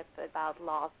hardship, about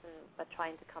loss, but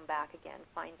trying to come back again,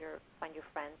 find your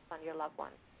friends, find your loved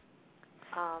ones.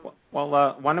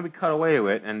 Why don't we cut away to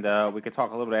it, and we could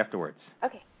talk a little bit afterwards.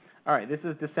 Okay. All right, this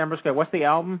is December Sky. What's the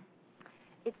album?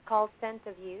 It's called Scent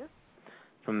of You.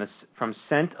 From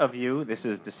Scent of You, this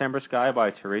is December Sky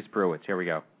by THERESE BREWITZ. Here we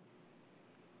go.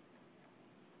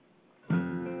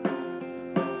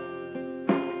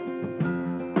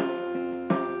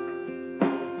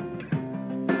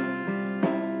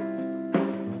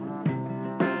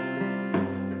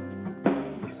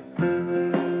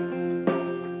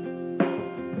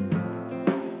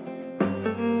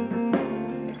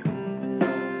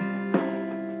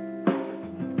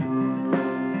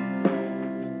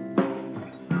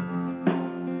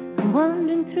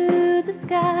 to the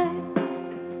sky,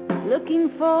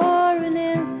 looking for an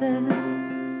answer.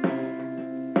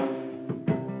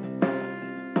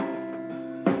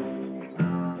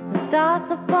 The stars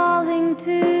are falling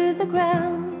to the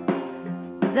ground,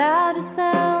 without a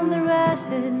sound they're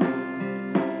ashes.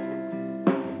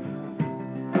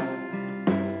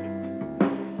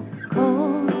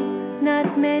 Cold,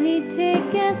 not many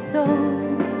take us soul,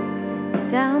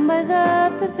 down by the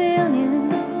pavilion.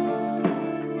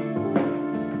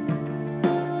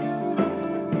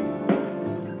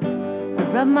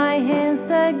 Rub my hands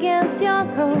against your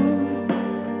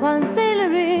coat, one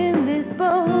sailor in this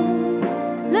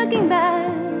boat, looking back,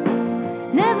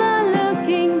 never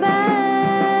looking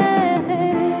back,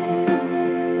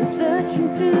 searching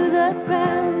through the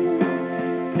crowd,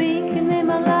 speaking in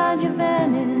my larger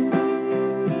vanish.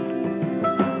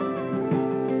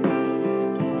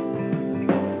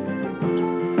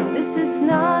 This is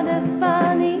not a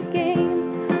funny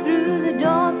game, through the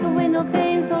doors the window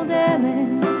panes all damaged.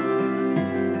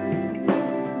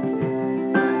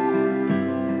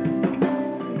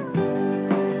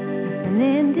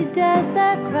 As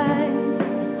I cry,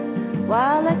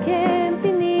 while I can't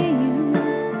be near you,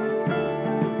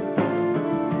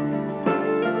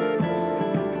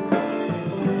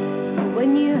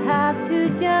 when you have to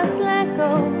just let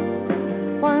go,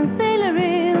 one sailor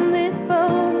in this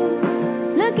boat,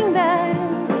 looking back,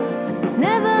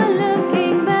 never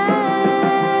looking back.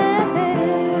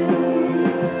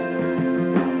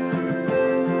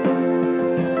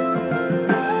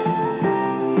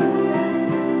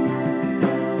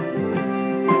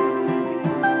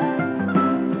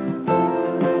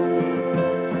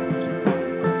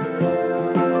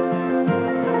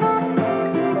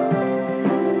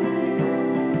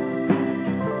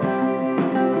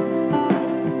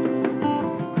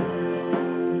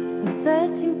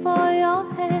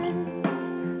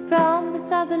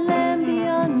 The land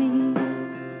beyond me.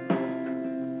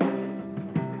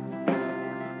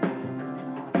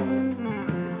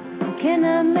 Can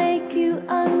I make you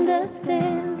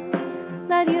understand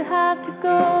that you have to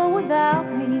go without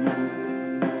me?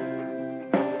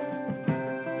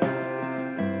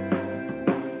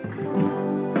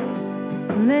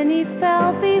 Many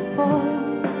fell before,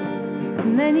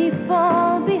 many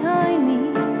fall behind me.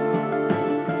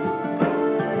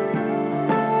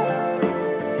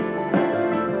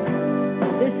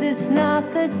 Not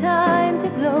the time to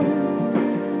glow,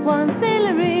 one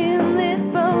sailor in this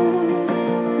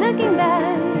boat, looking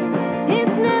back,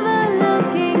 it's never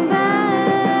looking back.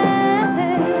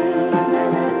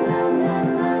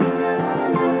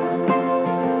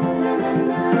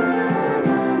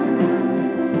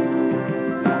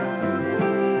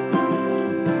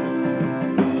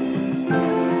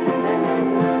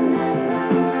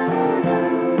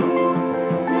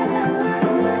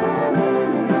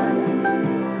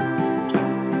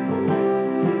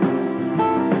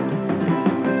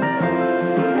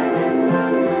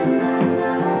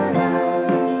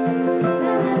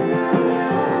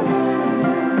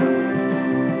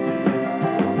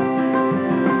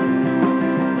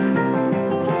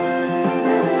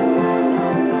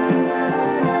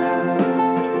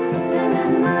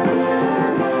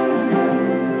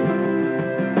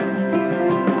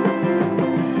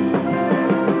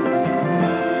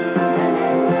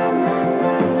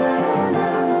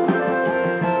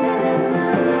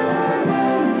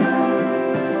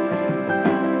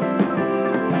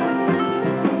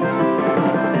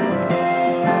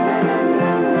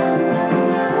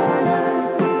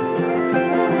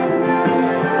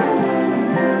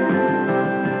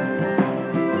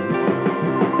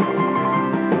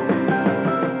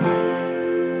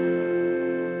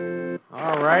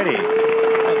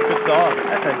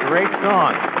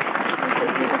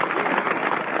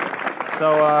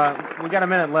 We got a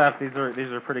minute left. These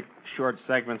are pretty short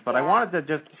segments, but I wanted to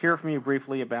just hear from you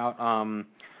briefly about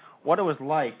what it was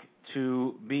like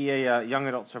to be a young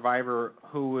adult survivor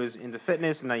who was into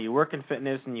fitness, and now you work in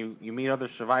fitness and you meet other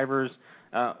survivors.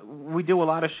 We do a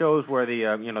lot of shows where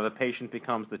the patient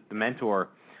becomes the mentor,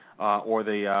 or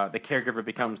the caregiver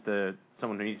becomes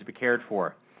someone who needs to be cared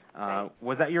for.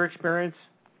 Was that your experience?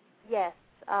 Yes,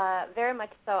 very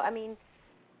much so. I mean,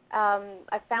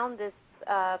 I found this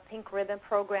Pink Ribbon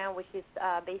program, which is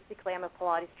basically, I'm a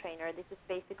Pilates trainer. This is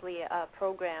basically a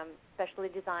program specially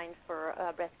designed for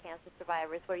breast cancer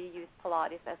survivors, where you use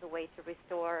Pilates as a way to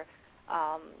restore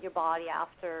your body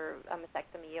after a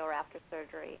mastectomy or after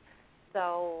surgery.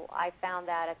 So I found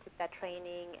that, I took that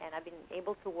training, and I've been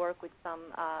able to work with some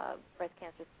breast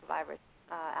cancer survivors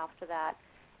after that.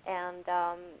 And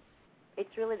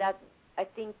it's really that, I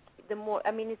think the more,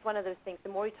 I mean, it's one of those things. The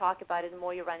more you talk about it, the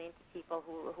more you run into people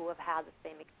who have had the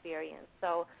same experience.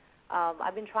 So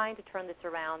I've been trying to turn this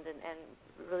around and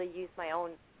really use my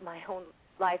own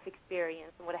life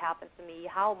experience and what happened to me,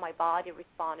 how my body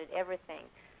responded, everything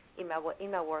in my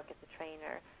work as a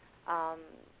trainer. I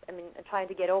mean, trying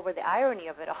to get over the irony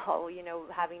of it all, you know,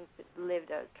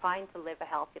 trying to live a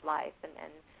healthy life and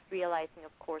realizing,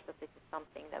 of course, that this is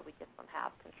something that we just don't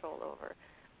have control over.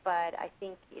 But I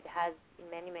think it has, in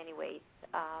many, many ways,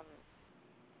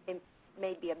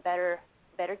 made me a better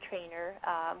trainer,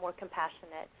 more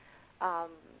compassionate,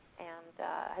 and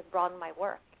has broadened my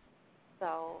work.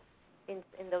 So in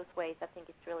those ways, I think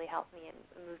it's really helped me and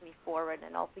moved me forward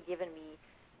and also given me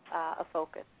a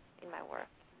focus in my work.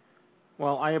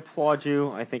 Well, I applaud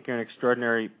you. I think you're an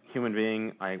extraordinary human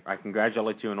being. I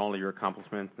congratulate you on all of your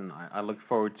accomplishments, and I look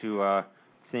forward to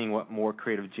seeing what more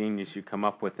creative genius you come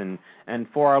up with. And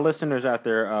for our listeners out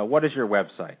there, what is your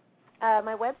website?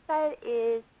 My website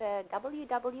is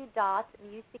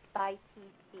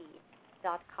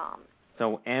www.musicbytc.com.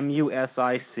 So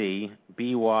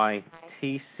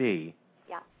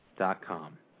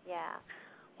musicbytc.com. Yeah.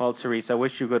 Well, Therese, I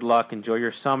wish you good luck. Enjoy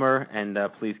your summer, and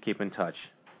please keep in touch.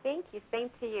 Thank you. Same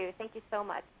to you. Thank you so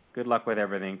much. Good luck with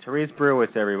everything. THERESE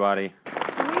BREWITZ, everybody.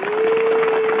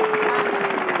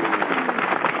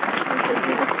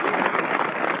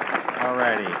 All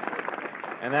righty.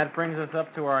 And that brings us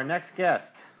up to our next guest.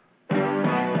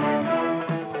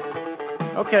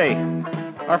 Okay.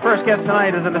 Our first guest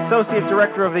tonight is an Associate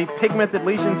Director of the Pigmented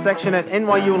Lesion section at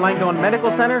NYU Langone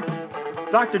Medical Center.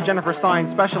 Dr. Jennifer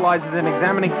Stein specializes in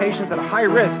examining patients at high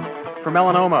risk for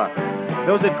melanoma.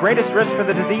 Those at greatest risk for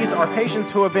the disease are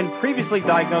patients who have been previously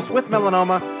diagnosed with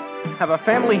melanoma, have a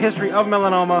family history of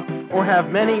melanoma, or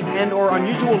have many and or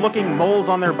unusual-looking moles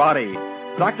on their body.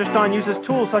 Dr. Stein uses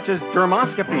tools such as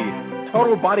dermoscopy,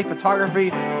 total body photography,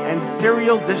 and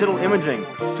serial digital imaging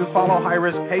to follow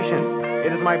high-risk patients.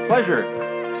 It is my pleasure,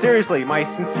 seriously, my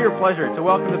sincere pleasure, to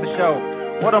welcome to the show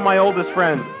one of my oldest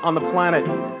friends on the planet,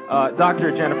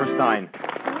 Dr. Jennifer Stein.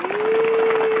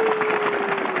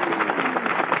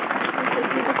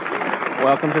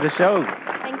 Welcome to the show.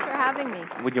 Thanks for having me.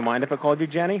 Would you mind if I called you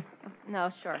Jenny?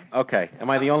 No, sure. Okay.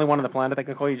 Am I the only one on the planet that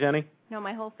can call you Jenny? No,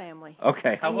 my whole family.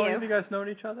 Okay. How long have you guys known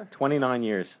each other? 29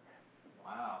 years.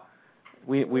 Wow.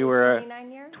 We were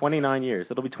 29 years? 29 years.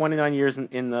 It'll be 29 years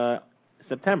in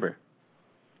September.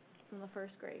 From the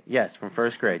first grade. Yes, from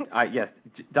first grade. Yes.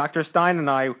 Dr. Stein and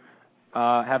I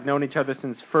have known each other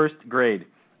since first grade.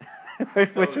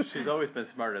 She's always been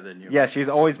smarter than you. Yes, she's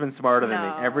always been smarter than me,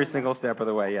 every single step of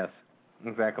the way, yes.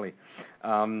 Exactly.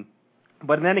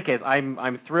 But in any case,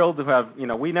 I'm thrilled to have,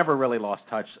 we never really lost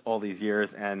touch all these years,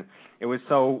 and it was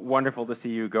so wonderful to see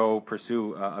you go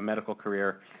pursue a medical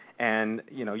career. And,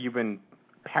 you've been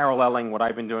paralleling what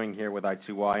I've been doing here with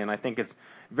I2Y, and I think it's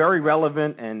very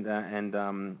relevant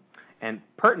and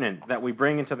pertinent that we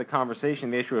bring into the conversation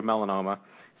the issue of melanoma,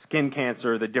 skin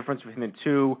cancer, the difference between the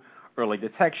two, early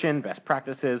detection, best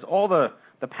practices, all the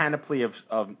panoply of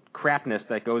crapness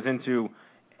that goes into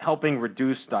helping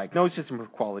reduce diagnosis,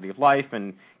 improve quality of life,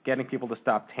 and getting people to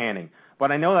stop tanning.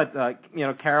 But I know that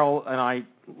Carol and I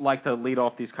like to lead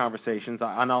off these conversations,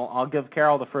 and I'll give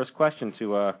Carol the first question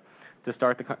to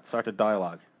start the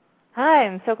dialogue. Hi,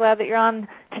 I'm so glad that you're on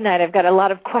tonight. I've got a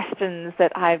lot of questions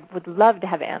that I would love to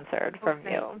have answered from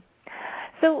you.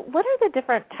 So, what are the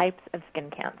different types of skin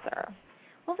cancer?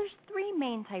 Well, there's three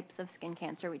main types of skin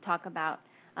cancer we talk about.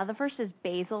 The first is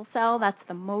basal cell. That's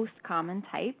the most common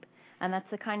type. And that's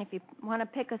the kind, if you want to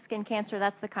pick a skin cancer,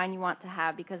 that's the kind you want to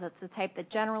have because it's the type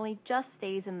that generally just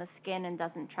stays in the skin and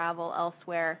doesn't travel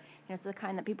elsewhere. And it's the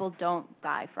kind that people don't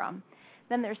die from.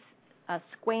 Then there's a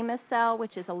squamous cell,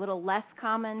 which is a little less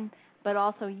common, but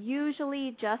also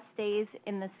usually just stays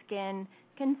in the skin,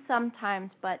 can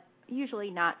sometimes, but usually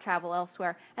not travel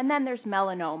elsewhere. And then there's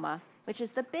melanoma, which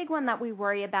is the big one that we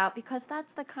worry about because that's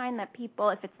the kind that people,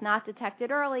 if it's not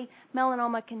detected early,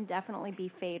 melanoma can definitely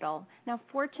be fatal. Now,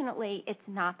 fortunately, it's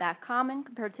not that common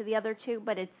compared to the other two,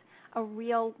 but it's a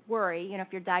real worry. If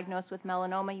you're diagnosed with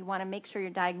melanoma, you want to make sure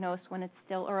you're diagnosed when it's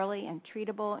still early and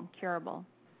treatable and curable.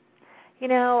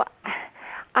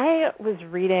 I was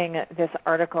reading this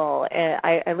article.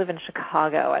 I live in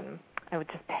Chicago, and I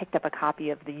just picked up a copy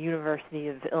of the University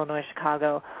of Illinois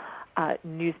Chicago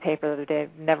newspaper the other day.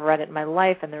 I've never read it in my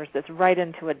life, and there was this right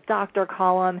into a doctor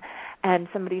column, and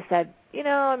somebody said,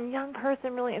 I'm a young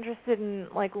person really interested in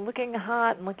looking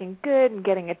hot and looking good and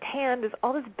getting a tan. Does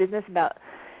all this business about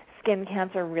skin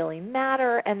cancer really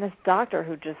matter? And this doctor,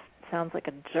 who just sounds like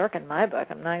a jerk in my book,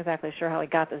 I'm not exactly sure how he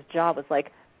got this job, was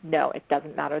like, no, it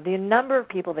doesn't matter. The number of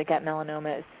people that get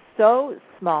melanoma is so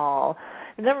small.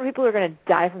 the number of people who are going to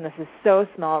die from this is so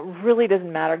small. It really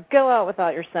doesn't matter. Go out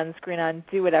without your sunscreen on.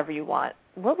 Do whatever you want.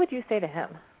 What would you say to him?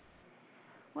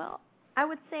 Well, I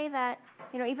would say that,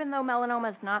 even though melanoma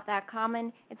is not that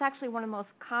common, it's actually one of the most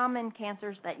common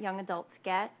cancers that young adults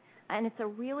get. And it's a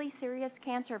really serious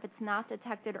cancer. If it's not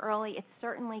detected early, it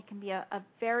certainly can be a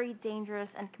very dangerous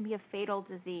and can be a fatal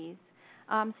disease.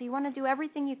 So you want to do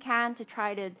everything you can to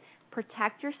try to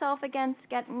protect yourself against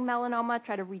getting melanoma,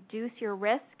 try to reduce your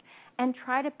risk, and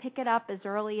try to pick it up as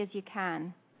early as you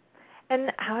can.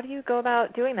 And how do you go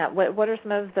about doing that? What are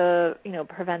some of the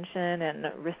prevention and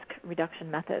risk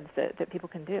reduction methods that people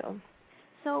can do?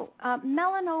 So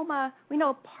melanoma, we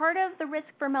know part of the risk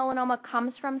for melanoma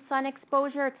comes from sun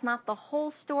exposure. It's not the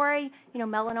whole story.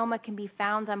 Melanoma can be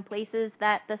found on places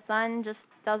that the sun just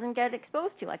doesn't get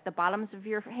exposed to, like the bottoms of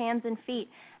your hands and feet.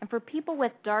 And for people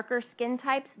with darker skin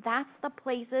types, that's the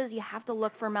places you have to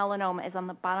look for melanoma, is on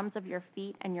the bottoms of your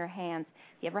feet and your hands.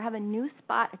 If you ever have a new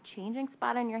spot, a changing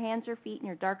spot on your hands or feet and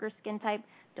your darker skin type,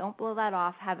 don't blow that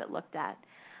off. Have it looked at.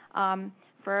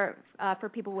 For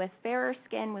people with fairer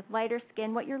skin, with lighter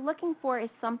skin, what you're looking for is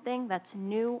something that's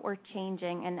new or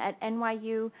changing. And at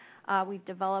NYU, we've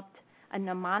developed a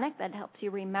mnemonic that helps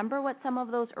you remember what some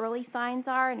of those early signs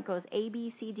are, and it goes A,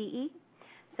 B, C, D, E.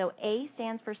 So A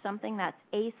stands for something that's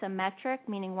asymmetric,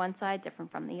 meaning one side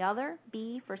different from the other.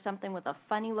 B for something with a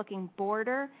funny-looking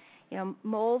border.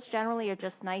 Moles generally are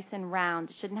just nice and round.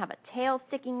 It shouldn't have a tail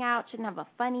sticking out, shouldn't have a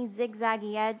funny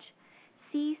zigzaggy edge.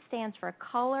 C stands for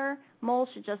color. Moles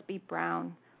should just be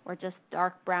brown or just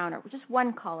dark brown or just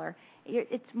one color.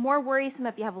 It's more worrisome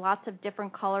if you have lots of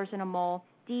different colors in a mole.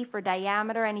 D for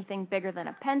diameter, anything bigger than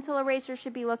a pencil eraser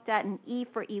should be looked at, and E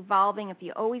for evolving. If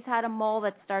you always had a mole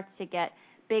that starts to get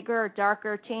bigger or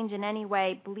darker, change in any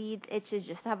way, bleeds, itches,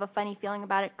 just have a funny feeling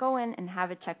about it, go in and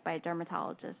have it checked by a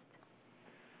dermatologist.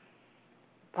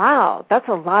 Wow, that's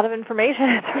a lot of information.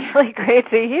 It's really great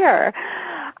to hear.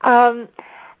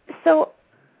 So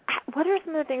what are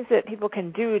some of the things that people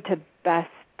can do to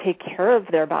best take care of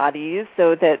their bodies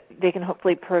so that they can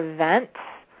hopefully prevent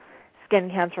skin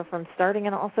cancer from starting,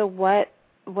 and also what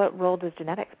role does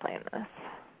genetics play in this?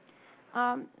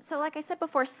 So like I said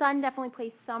before, sun definitely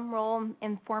plays some role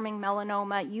in forming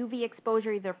melanoma. UV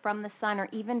exposure either from the sun or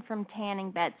even from tanning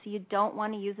beds. So you don't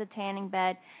want to use a tanning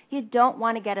bed. You don't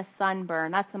want to get a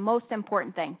sunburn. That's the most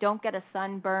important thing. Don't get a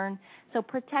sunburn. So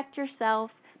protect yourself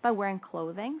by wearing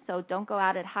clothing. So don't go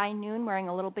out at high noon wearing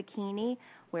a little bikini.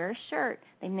 Wear a shirt.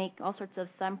 They make all sorts of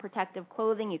sun protective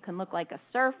clothing. You can look like a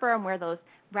surfer and wear those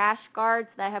rash guards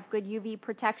that have good UV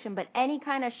protection, but any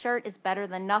kind of shirt is better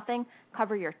than nothing.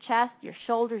 Cover your chest, your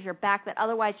shoulders, your back, that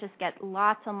otherwise just get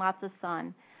lots and lots of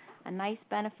sun. A nice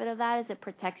benefit of that is it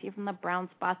protects you from the brown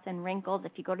spots and wrinkles.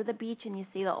 If you go to the beach and you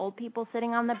see the old people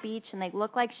sitting on the beach and they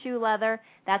look like shoe leather,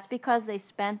 that's because they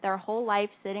spent their whole life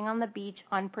sitting on the beach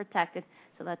unprotected.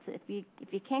 So that's if you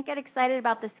can't get excited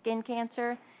about the skin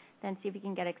cancer, then see if you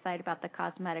can get excited about the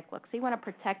cosmetic look. So you want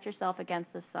to protect yourself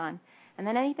against the sun. And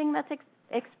then anything that's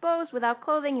exposed without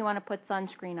clothing, you want to put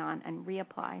sunscreen on and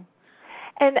reapply.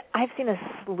 And I've seen a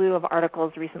slew of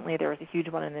articles recently. There was a huge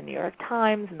one in the New York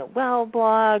Times and the Well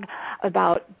blog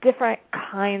about different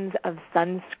kinds of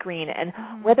sunscreen and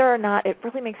whether or not it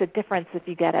really makes a difference if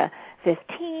you get a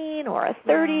 15 or a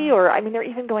 30 or, I mean, they're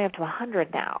even going up to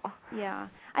 100 now. Yeah.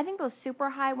 I think those super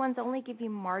high ones only give you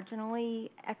marginally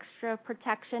extra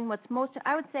protection.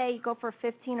 I would say you go for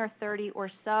 15 or 30 or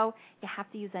so. You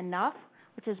have to use enough,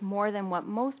 which is more than what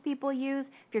most people use.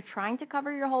 If you're trying to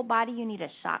cover your whole body, you need a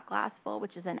shot glass full,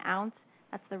 which is an ounce.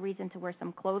 That's the reason to wear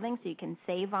some clothing so you can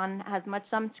save on as much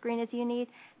sunscreen as you need.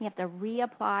 You have to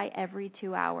reapply every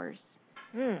 2 hours.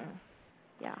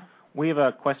 Yeah. We have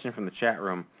a question from the chat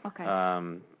room.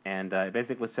 Okay. And it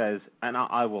basically says, and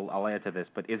I'll add to this,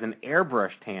 but is an airbrush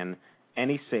tan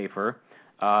any safer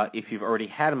if you've already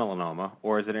had a melanoma,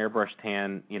 or is an airbrush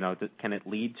tan, can it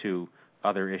lead to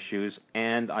other issues?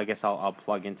 And I guess I'll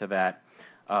plug into that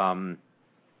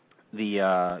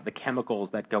the chemicals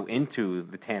that go into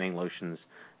the tanning lotions.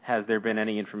 Has there been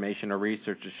any information or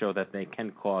research to show that they can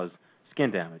cause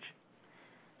skin damage?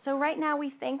 So right now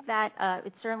we think that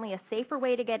it's certainly a safer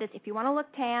way to get it. If you want to look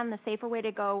tan, the safer way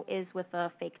to go is with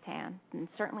a fake tan. And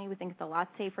certainly we think it's a lot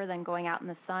safer than going out in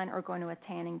the sun or going to a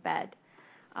tanning bed.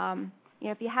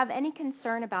 If you have any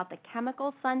concern about the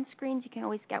chemical sunscreens, you can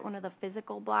always get one of the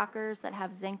physical blockers that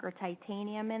have zinc or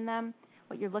titanium in them.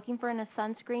 What you're looking for in a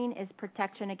sunscreen is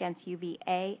protection against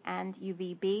UVA and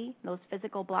UVB. Those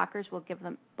physical blockers will give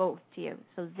them both to you,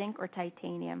 so zinc or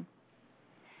titanium.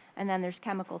 And then there's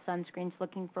chemical sunscreens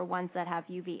looking for ones that have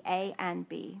UVA and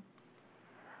B.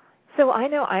 So I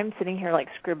know I'm sitting here like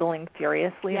scribbling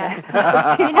furiously. Yes.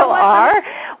 People are.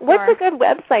 What's a good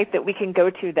website that we can go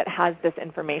to that has this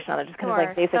information on it? Just kind of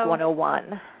like basic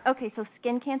 101. Okay, so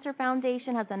Skin Cancer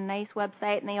Foundation has a nice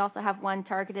website, and they also have one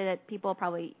targeted at people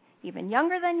probably even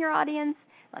younger than your audience,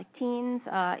 like teens,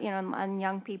 and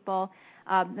young people.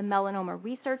 The Melanoma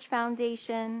Research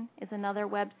Foundation is another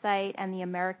website, and the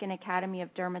American Academy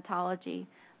of Dermatology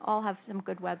all have some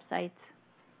good websites.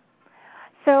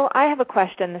 So I have a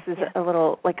question. This is a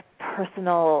little like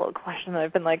personal question that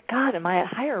I've been like, God, am I at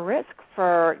higher risk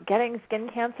for getting skin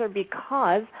cancer?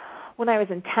 Because when I was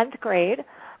in 10th grade,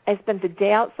 I spent the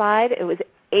day outside. It was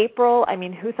April. I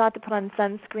mean, who thought to put on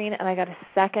sunscreen? And I got a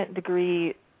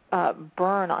second-degree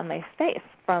burn on my face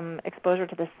from exposure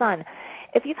to the sun.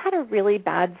 If you've had a really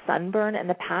bad sunburn in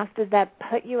the past, does that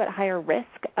put you at higher risk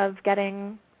of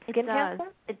getting skin cancer?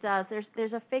 It does.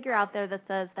 There's a figure out there that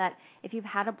says that if you've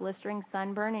had a blistering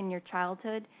sunburn in your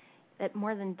childhood, that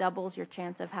more than doubles your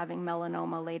chance of having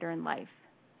melanoma later in life.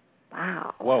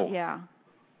 Wow. Whoa. Yeah.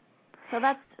 So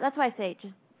that's why I say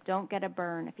just don't get a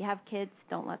burn. If you have kids,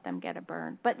 don't let them get a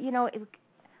burn. But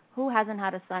who hasn't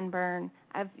had a sunburn?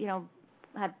 I've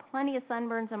had plenty of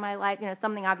sunburns in my life.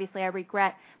 Something obviously I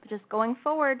regret. But just going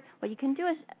forward, what you can do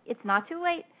is it's not too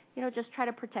late. Just try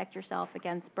to protect yourself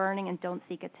against burning and don't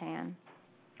seek a tan.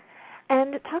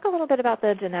 And talk a little bit about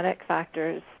the genetic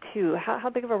factors, too. How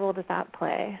big of a role does that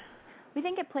play? We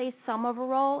think it plays some of a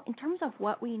role. In terms of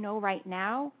what we know right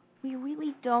now, we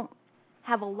really don't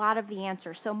have a lot of the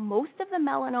answers. So most of the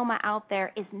melanoma out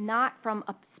there is not from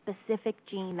a specific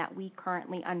gene that we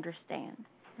currently understand.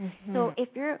 Mm-hmm. So if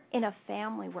you're in a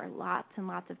family where lots and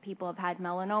lots of people have had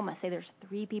melanoma, say there's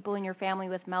 3 people in your family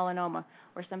with melanoma,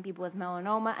 or some people with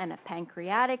melanoma and a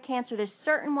pancreatic cancer, there's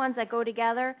certain ones that go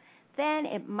together, then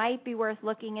it might be worth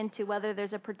looking into whether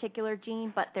there's a particular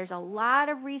gene, but there's a lot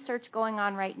of research going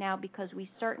on right now because we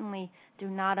certainly do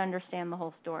not understand the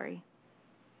whole story.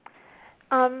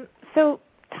 So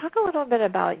talk a little bit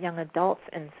about young adults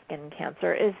and skin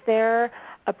cancer. Is there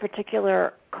a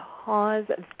particular cause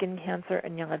of skin cancer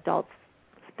in young adults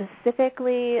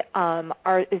specifically?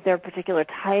 Is there a particular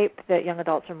type that young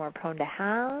adults are more prone to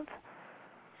have?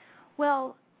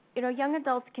 Well, young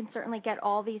adults can certainly get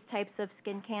all these types of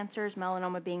skin cancers,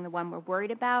 melanoma being the one we're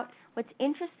worried about. What's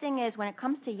interesting is when it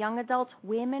comes to young adults,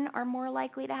 women are more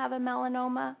likely to have a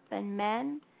melanoma than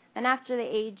men. And after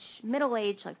the middle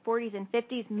age, like 40s and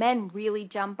 50s, men really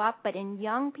jump up. But in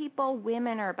young people,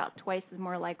 women are about twice as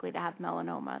more likely to have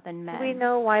melanoma than men. Do we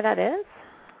know why that is?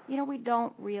 We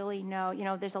don't really know.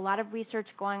 There's a lot of research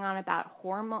going on about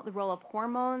the role of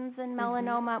hormones in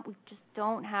melanoma. Mm-hmm. We just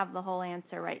don't have the whole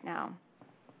answer right now.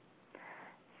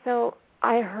 So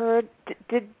I heard,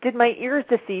 did my ears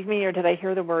deceive me, or did I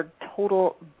hear the word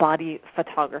total body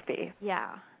photography?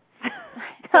 Yeah.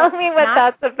 Tell me what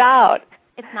that's about.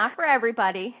 It's not for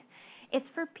everybody. It's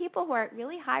for people who are at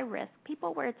really high risk,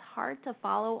 people where it's hard to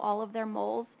follow all of their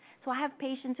moles. So I have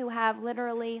patients who have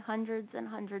literally hundreds and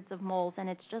hundreds of moles, and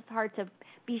it's just hard to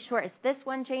be sure, is this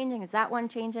one changing, is that one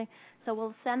changing? So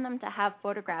we'll send them to have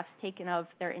photographs taken of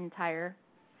their entire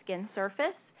skin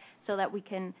surface so that we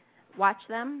can watch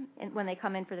them when they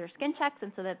come in for their skin checks,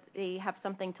 and so that they have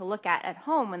something to look at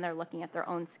home when they're looking at their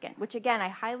own skin, which, again, I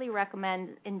highly recommend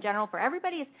in general for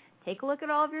everybody is take a look at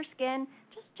all of your skin.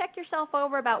 Just check yourself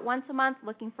over about once a month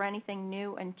looking for anything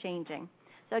new and changing.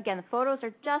 So, again, the photos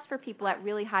are just for people at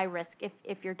really high risk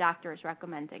if your doctor is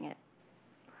recommending it.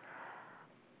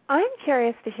 I'm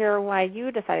curious to hear why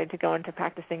you decided to go into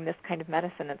practicing this kind of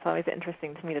medicine. It's always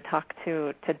interesting to me to talk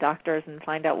to doctors and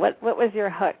find out what was your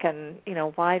hook and,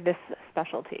 why this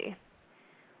specialty.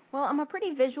 Well, I'm a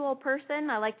pretty visual person.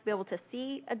 I like to be able to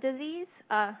see a disease.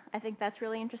 I think that's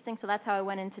really interesting, so that's how I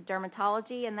went into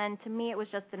dermatology. And then to me it was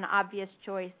just an obvious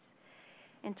choice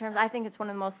in terms, I think it's one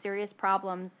of the most serious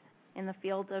problems in the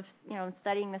field of,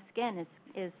 studying the skin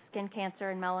is skin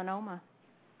cancer and melanoma.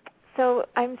 So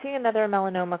I'm seeing another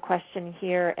melanoma question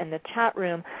here in the chat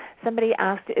room. Somebody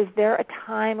asked, is there a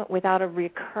time without a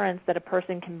recurrence that a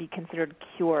person can be considered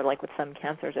cured? Like with some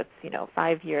cancers, it's,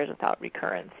 5 years without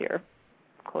recurrence, you're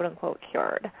quote-unquote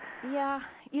cured. Yeah.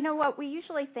 What we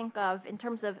usually think of in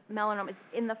terms of melanoma is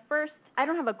in the first, I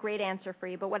don't have a great answer for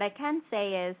you, but what I can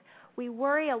say is we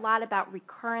worry a lot about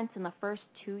recurrence in the first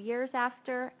 2 years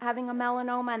after having a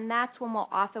melanoma, and that's when we'll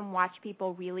often watch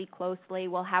people really closely.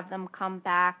 We'll have them come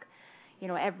back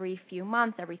every few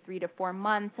months, every 3 to 4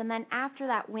 months. And then after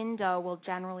that window, we'll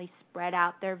generally spread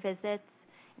out their visits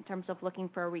in terms of looking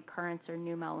for a recurrence or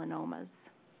new melanomas.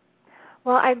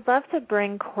 Well, I'd love to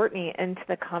bring Courtney into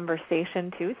the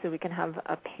conversation, too, so we can have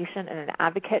a patient and an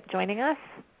advocate joining us.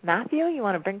 Matthew, you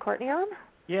want to bring Courtney on?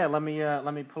 Yeah, let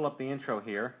me pull up the intro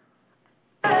here.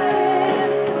 All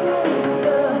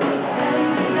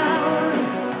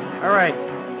right.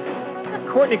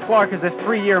 Courtney Clark is a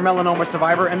 3-year melanoma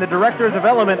survivor and the Director of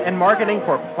Development and Marketing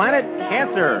for Planet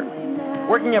Cancer.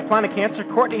 Working at Planet Cancer,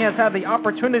 Courtney has had the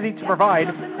opportunity to provide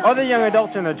other young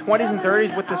adults in their 20s and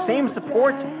 30s with the same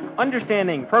support,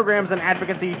 understanding, programs, and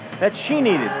advocacy that she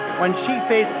needed when she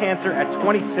faced cancer at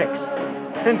 26.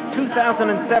 Since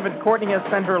 2007, Courtney has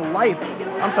spent her time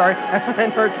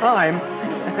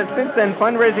since then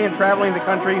fundraising and traveling the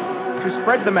country to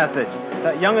spread the message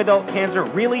that young adult cancer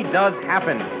really does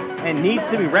happen and needs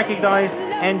to be recognized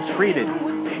and treated.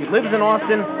 She lives in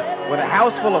Austin with a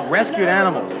house full of rescued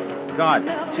animals. God,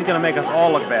 she's going to make us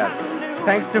all look bad.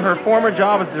 Thanks to her former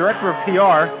job as Director of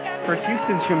PR for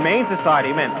Houston's Humane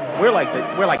Society. Man, we're like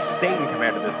Satan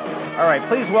compared to this. All right,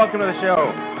 please welcome to the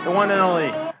show the one and only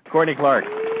Courtney Clark.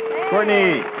 Hey.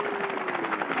 Courtney.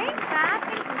 Thanks, Matt.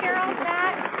 Thanks, Carol,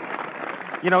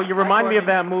 Matt. You know, you remind me of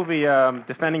that movie,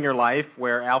 Defending Your Life,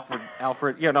 where Alfred,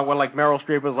 when like Meryl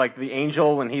Streep was like the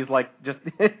angel, and he's like just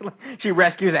she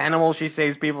rescues animals, she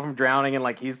saves people from drowning, and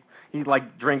like he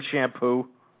like drinks shampoo.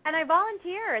 And I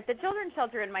volunteer at the children's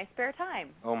shelter in my spare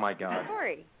time. Oh my God.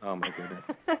 Sorry. Oh my goodness.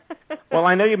 Well,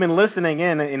 I know you've been listening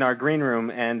in our green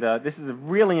room, and this is a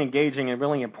really engaging and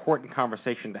really important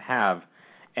conversation to have.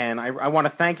 And I want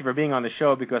to thank you for being on the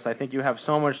show because I think you have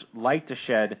so much light to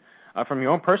shed from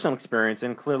your own personal experience,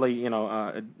 and clearly,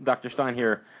 Dr. Stein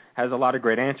here has a lot of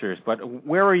great answers. But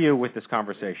where are you with this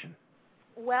conversation?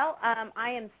 Well, I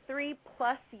am 3+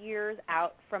 years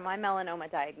out from my melanoma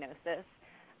diagnosis.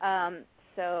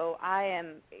 So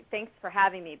thanks for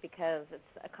having me because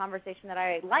it's a conversation that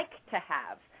I like to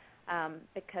have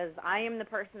because I am the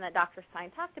person that Dr. Stein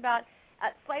talked about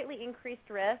at slightly increased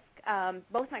risk.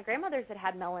 Both my grandmothers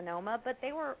had melanoma, but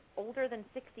they were older than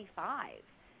 65.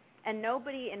 And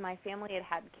nobody in my family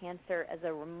had cancer as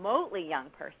a remotely young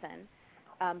person.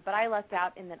 But I lucked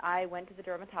out in that I went to the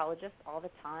dermatologist all the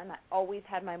time. I always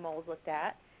had my moles looked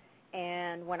at.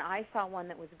 And when I saw one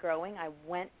that was growing, I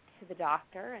went to the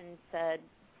doctor and said,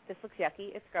 "This looks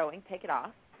yucky, it's growing, take it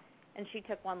off." And she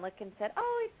took one look and said,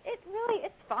 "Oh,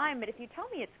 it's fine, but if you tell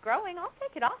me it's growing, I'll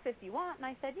take it off if you want." And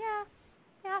I said, yeah,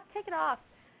 take it off.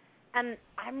 And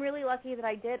I'm really lucky that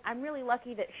I did. I'm really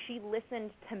lucky that she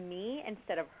listened to me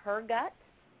instead of her gut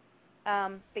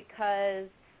because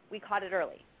we caught it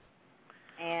early.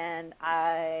 And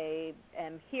I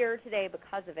am here today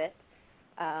because of it.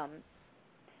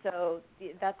 So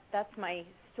that's my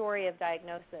story of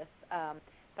diagnosis.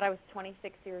 But I was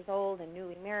 26 years old and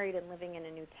newly married and living in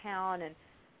a new town, and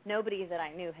nobody that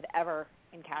I knew had ever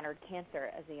encountered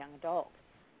cancer as a young adult.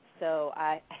 So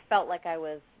I felt like I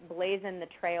was blazing the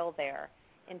trail there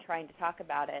in trying to talk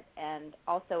about it. And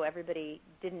also everybody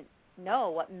didn't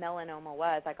know what melanoma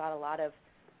was. I got a lot of,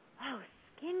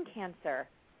 skin cancer.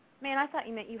 Man, I thought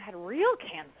you meant you had real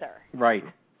cancer. Right.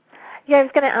 Yeah, I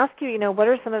was going to ask you, what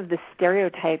are some of the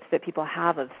stereotypes that people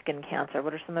have of skin cancer?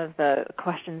 What are some of the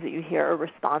questions that you hear or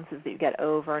responses that you get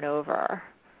over and over?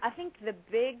 I think the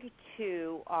big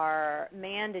two are,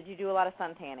 man, did you do a lot of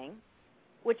sun tanning?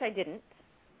 Which I didn't.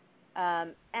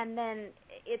 And then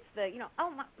it's the,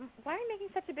 why are you making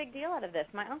such a big deal out of this?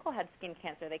 My uncle had skin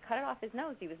cancer. They cut it off his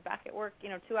nose. He was back at work,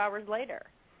 2 hours later.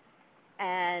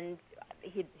 And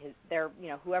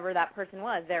whoever that person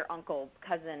was, their uncle,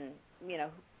 cousin,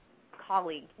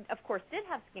 colleague, of course, did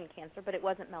have skin cancer, but it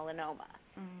wasn't melanoma.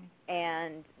 Mm-hmm.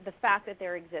 And the fact that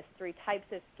there exist 3 types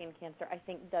of skin cancer, I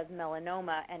think, does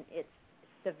melanoma and its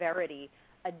severity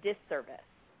a disservice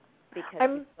because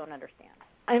people don't understand.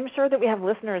 I'm sure that we have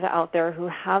listeners out there who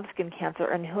have skin cancer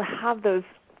and who have those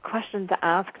questions to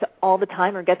ask all the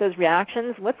time or get those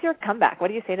reactions. What's your comeback? What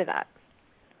do you say to that?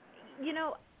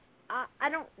 I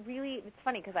don't really, it's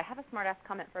funny because I have a smart-ass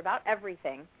comment for about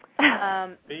everything.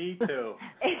 Me too.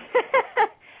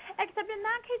 Except in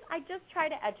that case, I just try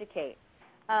to educate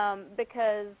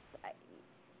because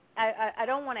I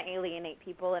don't want to alienate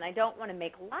people and I don't want to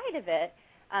make light of it.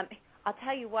 I'll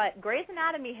tell you what, Grey's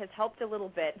Anatomy has helped a little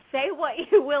bit. Say what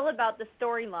you will about the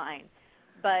storyline,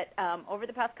 but over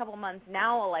the past couple months,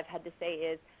 now all I've had to say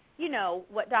is,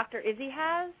 what Dr. Izzy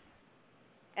has,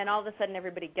 and all of a sudden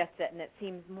everybody gets it, and it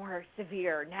seems more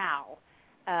severe now.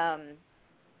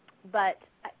 But,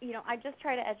 I just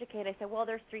try to educate. I say, well,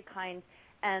 there's 3 kinds,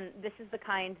 and this is the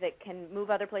kind that can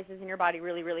move other places in your body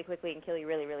really, really quickly and kill you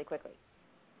really, really quickly.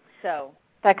 So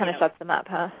that kind of shuts them up,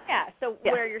 huh? Yeah, so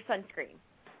wear your sunscreen.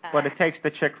 But it takes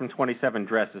the chick from 27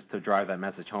 Dresses to drive that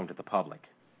message home to the public.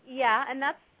 Yeah, and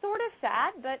that's sort of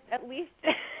sad, but at least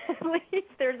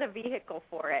there's a vehicle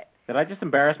for it. Did I just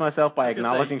embarrass myself by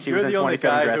acknowledging she was in 27 Dresses?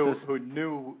 You're the only guy who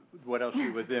knew what else she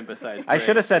was in besides I gray.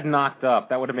 should have said knocked up.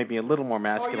 That would have made me a little more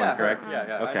masculine, yeah, correct?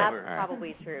 Yeah. Okay. That's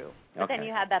probably true. But then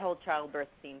you had that whole childbirth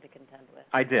scene to contend with.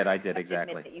 I did, I exactly.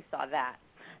 admit that you saw that.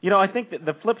 You know, I think that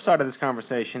the flip side of this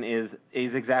conversation is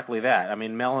exactly that. I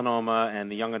mean, melanoma and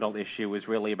the young adult issue is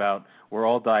really about we're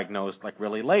all diagnosed like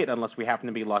really late unless we happen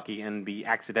to be lucky and be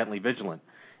accidentally vigilant.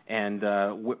 And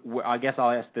I guess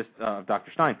I'll ask this of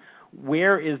Dr. Stein.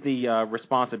 Where is the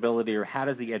responsibility, or how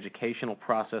does the educational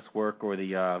process work, or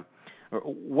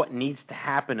what needs to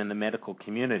happen in the medical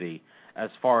community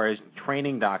as far as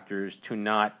training doctors to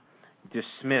not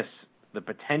dismiss the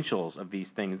potentials of these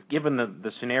things, given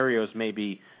the scenarios may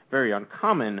be very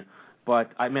uncommon,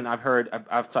 but I mean, I've heard,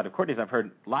 outside of Courtney's, I've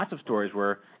heard lots of stories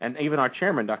where, and even our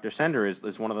chairman, Dr. Sender,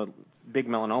 is one of the big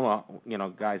melanoma,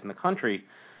 guys in the country.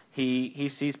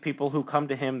 He sees people who come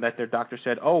to him that their doctor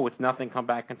said, oh, it's nothing, come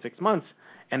back in 6 months,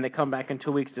 and they come back in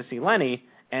 2 weeks to see Lenny,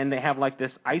 and they have like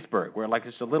this iceberg where like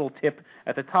just a little tip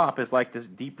at the top is like this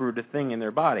deep-rooted thing in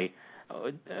their body.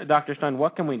 Dr. Stein,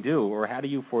 what can we do, or how do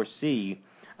you foresee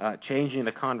changing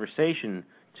the conversation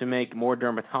to make more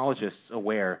dermatologists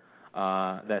aware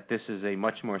that this is a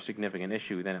much more significant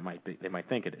issue than they might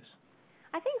think it is?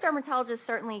 I think dermatologists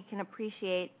certainly can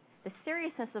appreciate the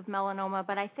seriousness of melanoma,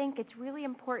 but I think it's really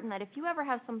important that if you ever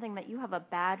have something that you have a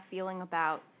bad feeling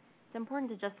about, it's important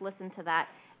to just listen to that.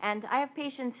 And I have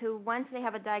patients who, once they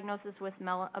have a diagnosis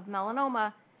of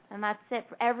melanoma, and that's it,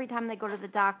 for every time they go to the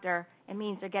doctor, it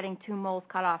means they're getting 2 moles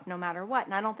cut off no matter what.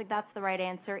 And I don't think that's the right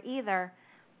answer either.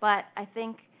 But I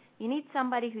think you need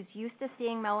somebody who's used to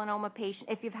seeing melanoma patients.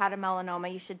 If you've had a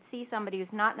melanoma, you should see somebody who's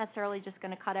not necessarily just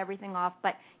going to cut everything off,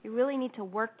 but you really need to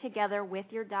work together with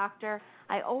your doctor.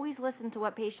 I always listen to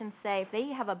what patients say. If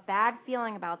they have a bad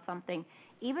feeling about something,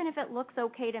 even if it looks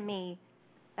okay to me,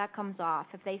 that comes off.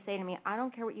 If they say to me, I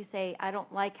don't care what you say, I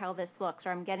don't like how this looks,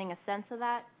 or I'm getting a sense of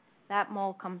that, that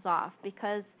mole comes off.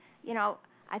 Because,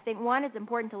 I think, one, it's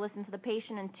important to listen to the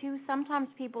patient, and two, sometimes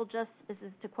people just, this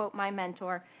is to quote my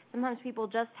mentor, sometimes people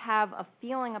just have a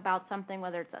feeling about something,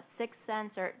 whether it's a sixth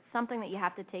sense or something that you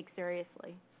have to take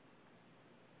seriously.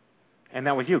 And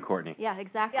that was you, Courtney. Yeah,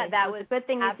 exactly. Yeah, that was a good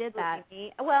thing you did that.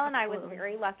 Me. Well, and I was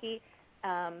very lucky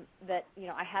that,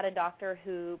 I had a doctor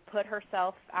who put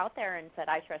herself out there and said,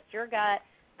 I trust your gut,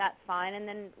 that's fine. And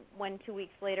then when 2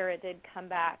 weeks later it did come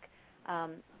back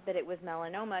that it was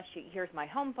melanoma, here's my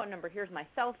home phone number, here's my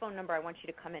cell phone number, I want you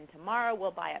to come in tomorrow,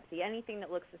 we'll biopsy anything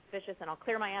that looks suspicious, and I'll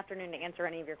clear my afternoon to answer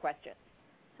any of your questions.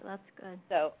 So that's good.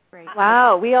 So great.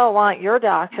 Wow, we all want your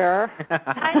doctor.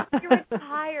 She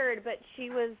retired, but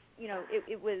she was,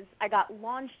 it was, I got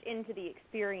launched into the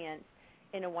experience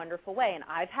in a wonderful way, and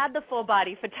I've had the full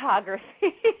body photography.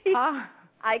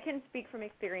 I can speak from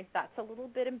experience. That's a little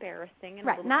bit embarrassing. And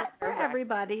right, not for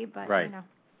everybody, but, right.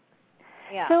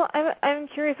 Yeah. So I'm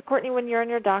curious, Courtney, when you're in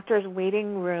your doctor's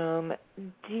waiting room,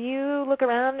 do you look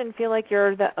around and feel like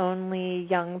you're the only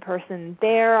young person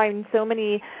there? I mean, so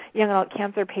many young adult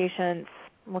cancer patients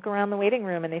look around the waiting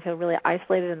room and they feel really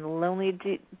isolated and lonely.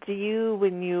 Do you,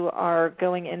 when you are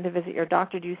going in to visit your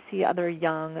doctor, do you see other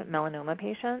young melanoma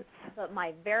patients? So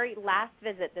my very last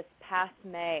visit this past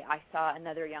May, I saw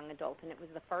another young adult, and it was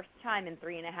the first time in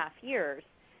 3.5 years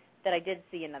that I did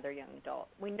see another young adult.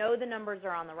 We know the numbers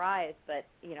are on the rise, but,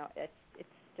 it's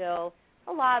still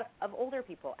a lot of older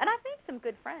people. And I've made some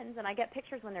good friends, and I get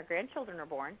pictures when their grandchildren are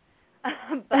born.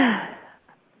 But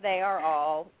they are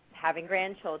all having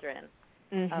grandchildren.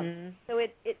 Mm-hmm. So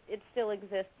it still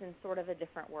exists in sort of a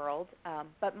different world.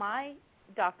 But my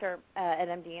doctor at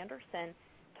MD Anderson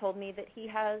told me that he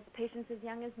has patients as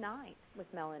young as 9 with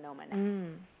melanoma now.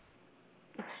 Mm.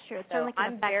 It's true. So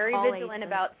I'm very vigilant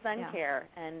about sun care,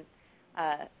 and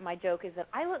my joke is that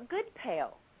I look good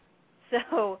pale.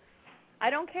 So I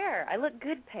don't care. I look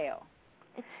good pale.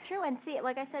 It's true. And see,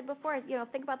 like I said before,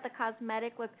 think about the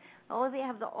cosmetic look. They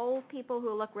have the old people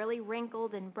who look really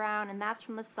wrinkled and brown, and that's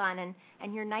from the sun.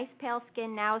 And your nice pale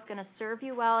skin now is going to serve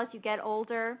you well as you get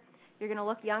older. You're going to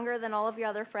look younger than all of your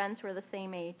other friends who are the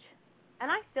same age. And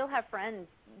I still have friends,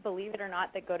 believe it or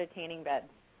not, that go to tanning beds.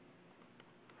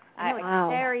 It's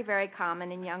very, very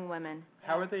common in young women.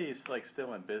 How are they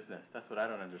still in business? That's what I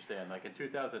don't understand. Like in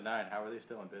 2009, how are they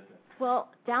still in business? Well,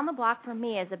 down the block from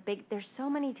me is there's so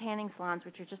many tanning salons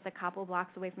which are just a couple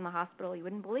blocks away from the hospital you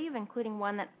wouldn't believe, including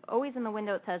one that always in the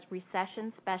window it says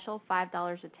recession special,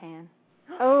 $5 a tan.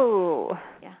 Oh.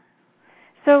 Yeah.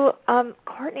 So,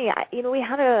 Courtney, we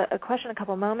had a question a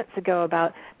couple moments ago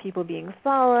about people being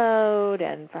followed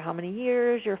and for how many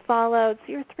years you're followed.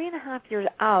 So you're 3.5 years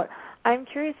out. I'm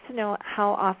curious to know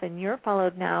how often you're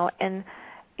followed now. And,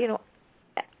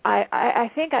 I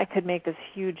think I could make this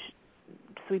huge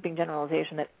sweeping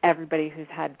generalization that everybody who's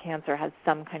had cancer has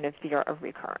some kind of fear of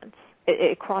recurrence.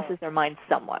 It crosses their mind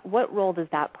somewhat. What role does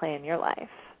that play in your life?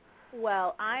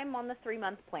 Well, I'm on the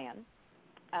 3-month plan,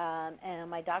 and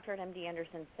my doctor at MD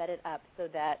Anderson set it up so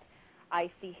that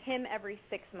I see him every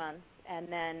 6 months,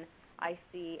 and then I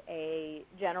see a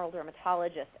general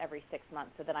dermatologist every 6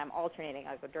 months, so that I'm alternating.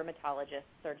 I go dermatologist,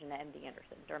 surgeon at MD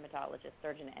Anderson, dermatologist,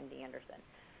 surgeon at MD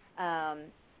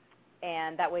Anderson.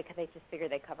 And that way, because they just figure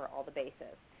they cover all the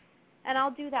bases. And I'll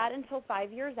do that until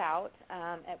 5 years out,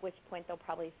 at which point they'll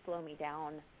probably slow me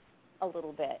down a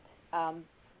little bit.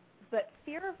 But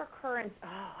fear of recurrence,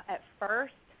 at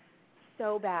first,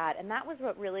 so bad. And that was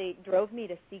what really drove me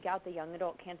to seek out the young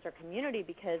adult cancer community,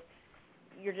 because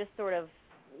you're just sort of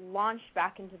launched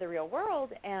back into the real world,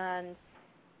 and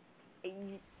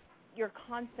you're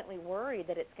constantly worried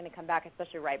that it's going to come back,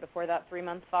 especially right before that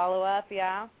 3-month follow-up,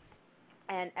 yeah.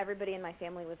 And everybody in my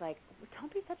family was like,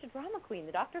 don't be such a drama queen.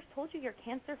 The doctors told you you're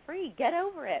cancer-free. Get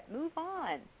over it. Move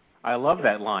on. I love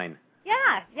that line.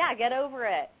 Yeah, get over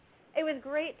it. It was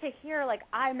great to hear, like,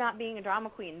 I'm not being a drama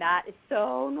queen. That is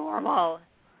so normal.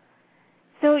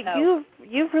 So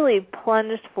you've really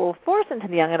plunged full force into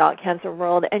the young adult cancer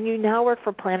world, and you now work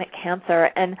for Planet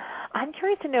Cancer. And I'm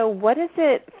curious to know, what does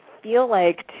it feel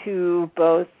like to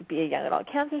both be a young adult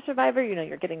cancer survivor? You know,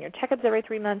 you're getting your checkups every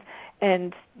 3 months,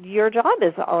 and your job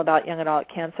is all about young adult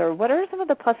cancer. What are some of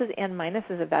the pluses and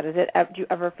minuses of that? Do you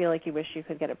ever feel like you wish you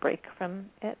could get a break from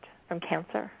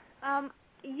cancer?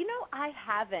 I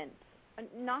haven't.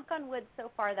 Knock on wood,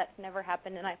 so far that's never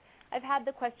happened. And I've had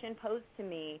the question posed to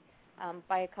me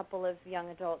by a couple of young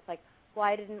adults, like, well,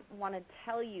 I didn't want to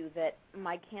tell you that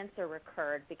my cancer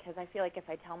recurred, because I feel like if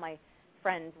I tell my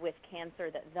friends with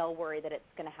cancer that they'll worry that it's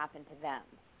going to happen to them.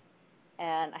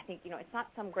 And I think, it's not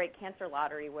some great cancer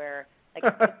lottery where, like,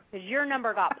 because your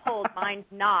number got pulled, mine's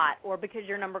not, or because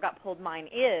your number got pulled, mine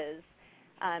is.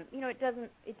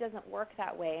 It doesn't work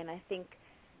that way. And I think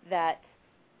that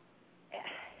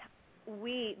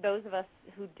those of us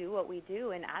who do what we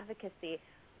do in advocacy,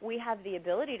 we have the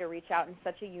ability to reach out in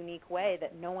such a unique way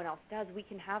that no one else does. We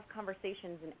can have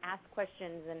conversations and ask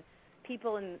questions, and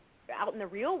people out in the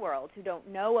real world who don't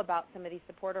know about some of these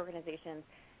support organizations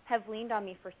have leaned on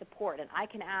me for support. And I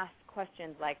can ask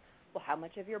questions like, well, how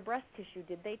much of your breast tissue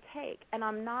did they take? And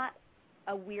I'm not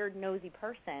a weird, nosy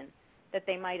person that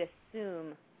they might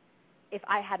assume if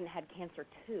I hadn't had cancer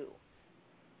too.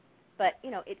 But,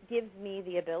 it gives me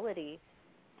the ability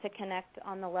to connect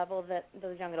on the level that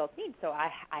those young adults need. So I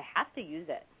have to use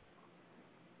it.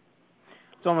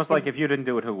 It's almost like if you didn't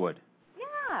do it, who would?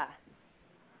 Yeah.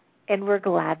 And we're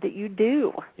glad that you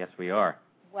do. Yes, we are.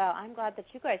 Well, I'm glad that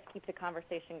you guys keep the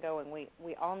conversation going.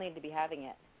 We all need to be having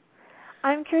it.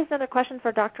 I'm curious, another question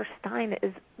for Dr. Stein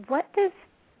is, what does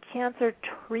cancer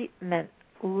treatment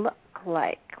look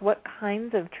like? What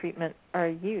kinds of treatment are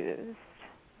used?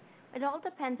 It all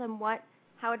depends on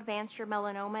how advanced your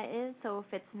melanoma is. So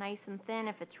if it's nice and thin,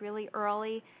 if it's really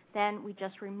early, then we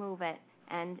just remove it.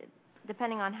 And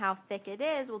depending on how thick it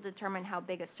is will determine how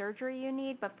big a surgery you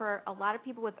need. But for a lot of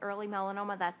people with early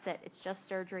melanoma, that's it. It's just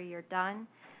surgery, you're done.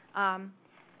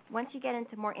 Once you get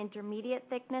into more intermediate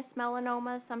thickness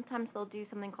melanoma, sometimes they'll do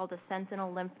something called a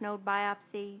sentinel lymph node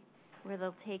biopsy, where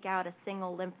they'll take out a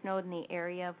single lymph node in the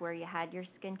area of where you had your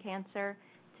skin cancer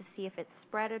to see if it's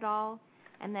spread at all.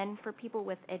 And then for people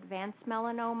with advanced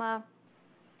melanoma,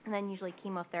 and then usually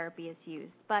chemotherapy is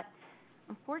used. But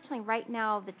unfortunately, right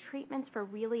now, the treatments for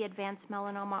really advanced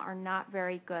melanoma are not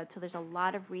very good, so there's a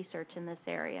lot of research in this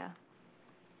area.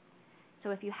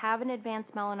 So if you have an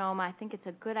advanced melanoma, I think it's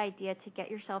a good idea to get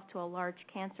yourself to a large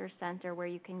cancer center where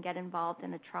you can get involved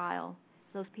in a trial.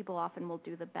 Those people often will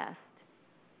do the best.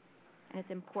 And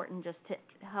it's important just to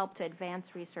help to advance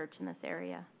research in this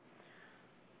area.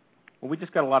 Well, we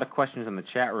just got a lot of questions in the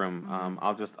chat room.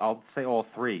 I'll say all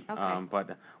three. Okay.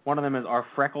 But one of them is, are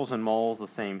freckles and moles the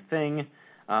same thing?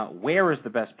 Where is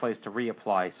the best place to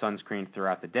reapply sunscreen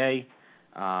throughout the day?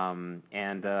 And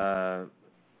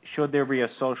should there be a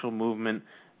social movement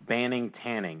banning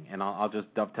tanning? And I'll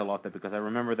just dovetail off that, because I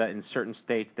remember that in certain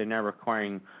states they're now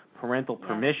requiring parental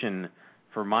permission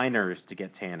for minors to get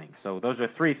tanning. So those are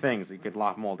three things. You could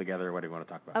lock them all together. What do you want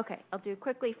to talk about? Okay, I'll do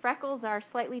quickly. Freckles are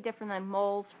slightly different than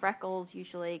moles. Freckles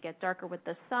usually get darker with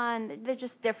the sun. They're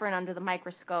just different under the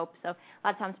microscope. So a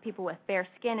lot of times people with bare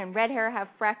skin and red hair have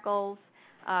freckles.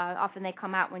 Often they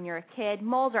come out when you're a kid.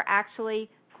 Moles are actually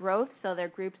growth, so they're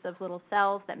groups of little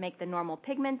cells that make the normal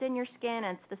pigment in your skin,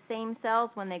 and it's the same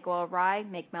cells, when they go awry,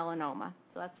 make melanoma.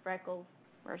 So that's freckles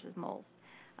versus moles.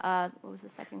 What was the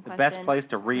second question? The best place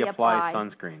to reapply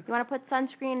sunscreen. You want to put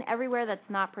sunscreen everywhere that's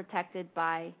not protected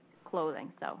by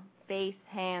clothing. So face,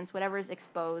 hands, whatever is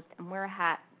exposed, and wear a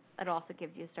hat. It also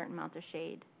gives you a certain amount of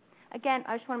shade. Again,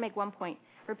 I just want to make one point.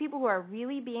 For people who are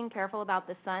really being careful about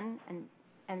the sun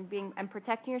and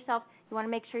protecting yourself, you want to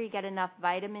make sure you get enough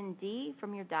vitamin D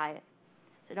from your diet.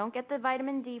 So don't get the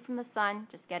vitamin D from the sun.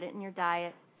 Just get it in your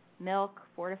diet. Milk,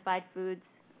 fortified foods,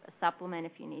 a supplement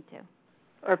if you need to.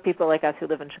 Or people like us who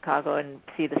live in Chicago and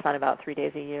see the sun about 3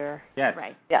 days a year. Yes.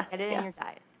 Right. Yeah. Get it in your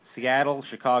diet. Seattle,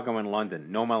 Chicago, and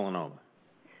London. No melanoma.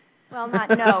 Well, not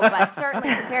no, but certainly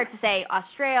compared to, say,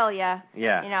 Australia,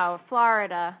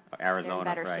 Florida, Arizona, they're in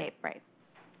better right. shape. Right.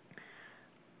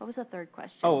 What was the third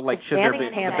question? Oh, like should there be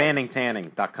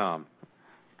banningtanning.com.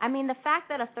 I mean, the fact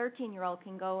that a 13-year-old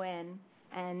can go in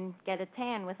and get a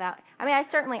tan without, I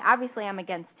mean, obviously I'm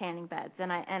against tanning beds,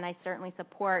 and I certainly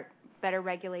support better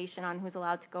regulation on who's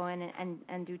allowed to go in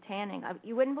and do tanning.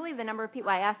 You wouldn't believe the number of people.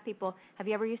 I ask people, have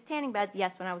you ever used tanning beds?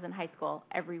 Yes, when I was in high school,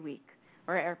 every week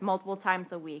or multiple times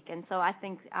a week. And so I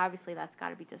think obviously that's got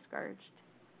to be discouraged.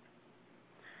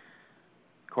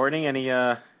 Courtney,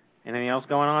 anything else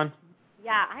going on?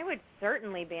 Yeah, I would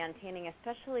certainly ban tanning,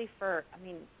 especially for,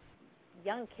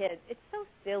 young kids. It's so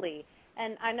silly.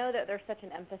 And I know that there's such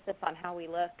an emphasis on how we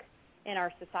look in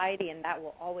our society, and that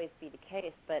will always be the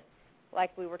case. But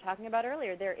like we were talking about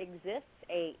earlier, there exists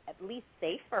a at least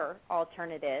safer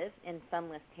alternative in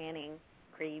sunless tanning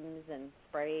creams and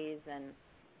sprays, and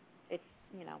it's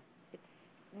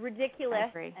ridiculous. I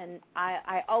agree. And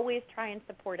I always try and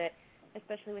support it,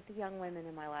 especially with the young women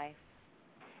in my life.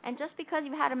 And just because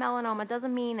you've had a melanoma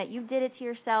doesn't mean that you did it to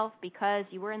yourself because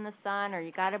you were in the sun or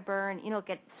you got a burn.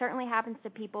 It certainly happens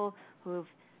to people who've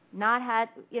not had,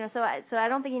 so I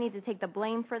don't think you need to take the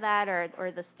blame for that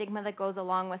or the stigma that goes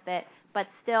along with it. But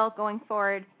still, going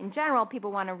forward, in general,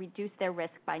 people want to reduce their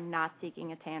risk by not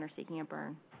seeking a tan or seeking a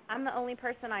burn. I'm the only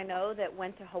person I know that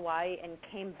went to Hawaii and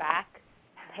came back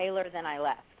paler than I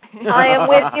left. I am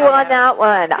with you on that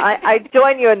one. I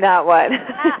join you in that one.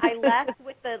 Yeah, I left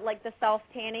with the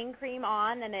self-tanning cream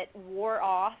on, and it wore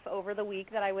off over the week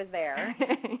that I was there.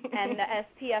 And the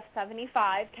SPF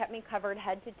 75 kept me covered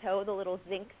head to toe, the little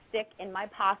zinc stick in my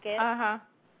pocket. Uh-huh.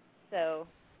 So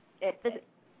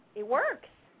it works.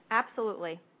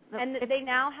 Absolutely. And they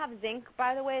now have zinc,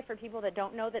 by the way, for people that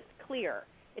don't know, that's clear.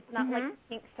 It's not like the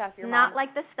pink stuff your Not mom...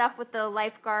 like the stuff with the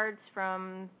lifeguards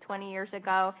from 20 years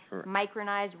ago. Sure.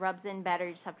 Micronized, rubs in better.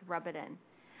 You just have to rub it in.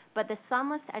 But the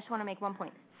sunless, I just want to make one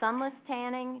point. Sunless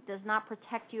tanning does not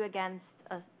protect you against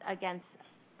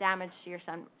damage to your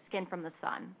skin from the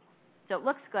sun. So it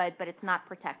looks good, but it's not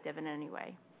protective in any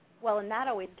way. Well, and that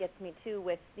always gets me, too,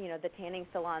 with, the tanning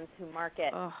salons who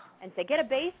market and say, get a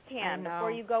base tan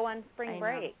before you go on spring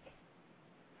break.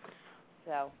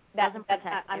 So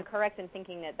I'm correct in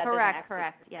thinking that doesn't actually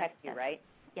protect you, right?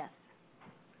 Yes.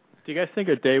 Do you guys think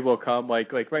a day will come,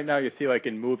 like right now you see like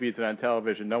in movies and on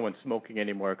television, no one's smoking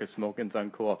anymore because smoking's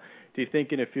uncool. Do you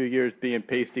think in a few years being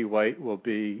pasty white will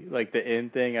be like the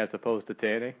in thing as opposed to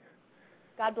tanning?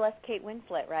 God bless Kate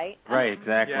Winslet, right? Right,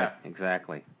 exactly, yeah.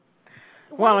 Exactly.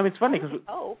 Well, it's funny because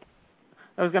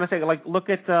I was going to say, look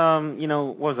at,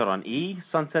 what was it on E?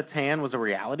 Sunset Tan was a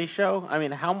reality show. I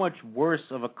mean, how much worse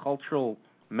of a cultural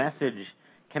message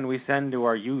can we send to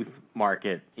our youth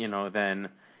market, than,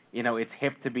 it's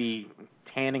hip to be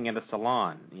tanning in a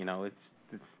salon.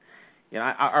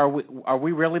 Are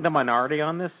we really the minority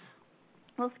on this?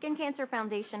 Well, Skin Cancer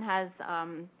Foundation has,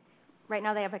 right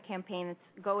now they have a campaign. It's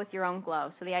Go With Your Own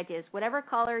Glow. So the idea is whatever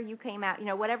color you came out,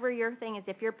 whatever your thing is,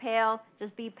 if you're pale,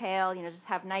 just be pale, just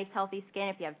have nice, healthy skin.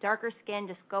 If you have darker skin,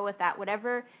 just go with that.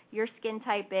 Whatever your skin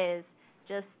type is,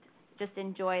 just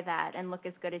enjoy that and look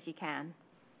as good as you can.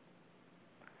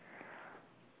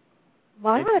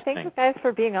 Well, I want to thank you guys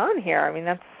for being on here. I mean,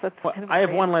 that's well, kind of I have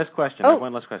great. one last question.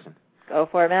 Go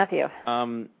for it, Matthew.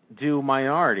 Do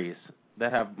minorities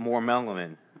that have more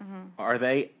melanin, are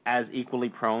they as equally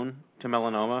prone to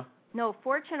melanoma? No,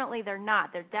 fortunately they're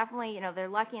not. They're definitely, they're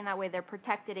lucky in that way. They're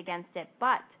protected against it.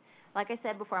 But, like I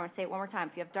said before, I'm going to say it one more time.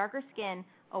 If you have darker skin,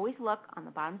 always look on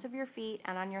the bottoms of your feet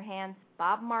and on your hands.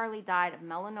 Bob Marley died of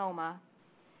melanoma.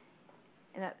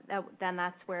 And then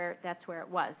that's where it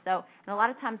was. So, and a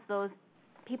lot of times those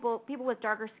people with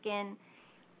darker skin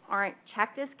aren't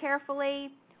checked as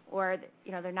carefully, or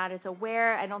they're not as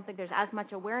aware. I don't think there's as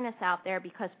much awareness out there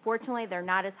because fortunately they're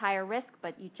not as high a risk,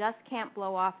 but you just can't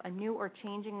blow off a new or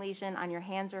changing lesion on your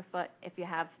hands or foot if you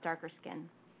have darker skin.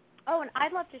 Oh, and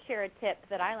I'd love to share a tip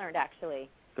that I learned actually.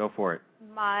 Go for it.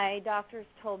 My doctors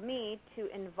told me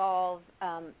to involve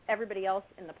everybody else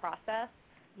in the process.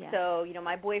 Yes. So,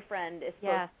 my boyfriend is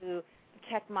supposed to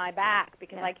check my back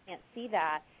because I can't see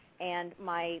that. And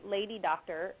my lady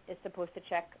doctor is supposed to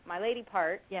check my lady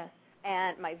part. Yes.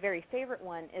 And my very favorite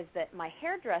one is that my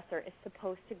hairdresser is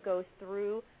supposed to go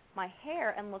through my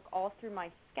hair and look all through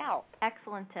my scalp.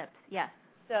 Excellent tips, yes.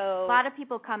 So a lot of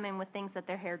people come in with things that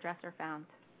their hairdresser found.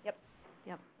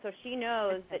 Yep. So she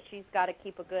knows that she's got to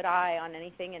keep a good eye on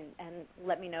anything and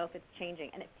let me know if it's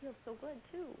changing. And it feels so good,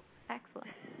 too. Excellent.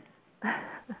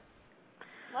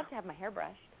 Love to have my hair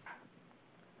brushed.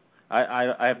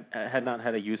 I had not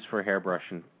had a use for a hairbrush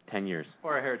in 10 years.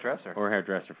 Or a hairdresser. Or a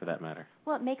hairdresser, for that matter.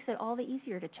 Well, it makes it all the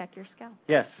easier to check your scalp.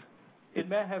 Yes. Did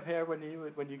Matt have hair when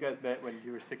you guys met when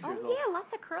you were 6 years old? Oh, yeah,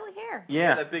 lots of curly hair. Yeah. You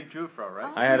had that big Jufro,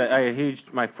 right? I had a huge,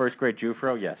 my first grade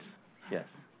Jufro, yes. Yes,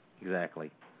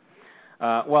 exactly.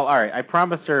 Well, all right. I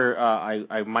promised her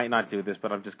I might not do this,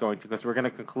 but I'm just going to, because we're going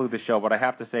to conclude the show. But I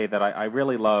have to say that I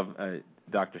really love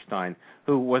Dr. Stein,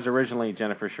 who was originally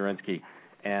Jennifer Sherinsky,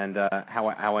 and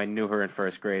how I knew her in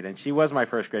first grade. And she was my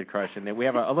first grade crush. And we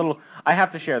have a little, I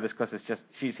have to share this because it's just,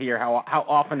 she's here. How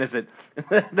often is it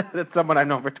that someone I've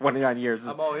known for 29 years is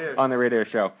on the radio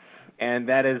show? And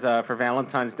that is for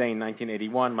Valentine's Day in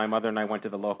 1981. My mother and I went to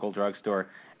the local drugstore,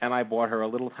 and I bought her a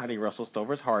little tiny Russell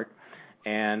Stover's heart.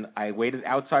 And I waited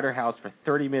outside her house for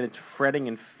 30 minutes fretting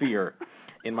in fear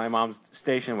in my mom's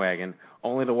station wagon,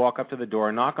 only to walk up to the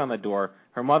door, knock on the door.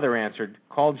 Her mother answered,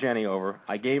 called Jenny over.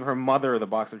 I gave her mother the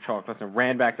box of chocolates and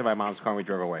ran back to my mom's car and we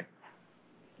drove away.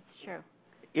 It's true.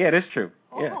 Yeah, it is true.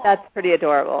 Oh. Yeah. That's pretty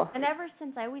adorable. And ever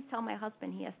since, I always tell my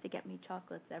husband he has to get me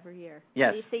chocolates every year.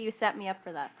 Yes. So you say you set me up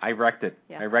for that. I wrecked it.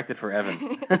 Yeah. I wrecked it for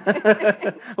Evan,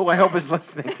 who I hope is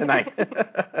listening tonight.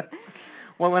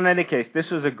 Well, in any case, this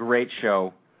was a great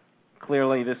show.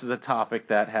 Clearly, this is a topic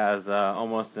that has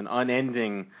almost an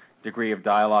unending degree of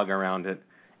dialogue around it,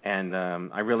 and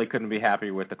I really couldn't be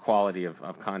happy with the quality of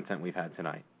content we've had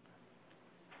tonight.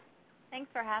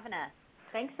 Thanks for having us.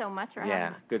 Thanks so much for having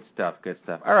us. Yeah, good stuff, good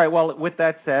stuff. All right, well, with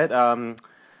that said,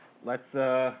 let's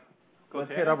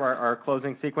hit up our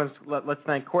closing sequence. Let's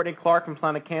thank Courtney Clark from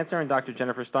Planet Cancer and Dr.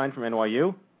 Jennifer Stein from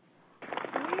NYU.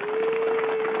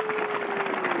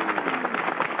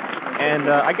 And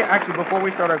actually, before we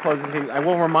start our closing sequence, I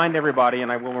will remind everybody,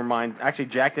 and actually,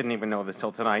 Jack didn't even know this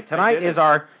till tonight. Tonight is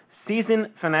our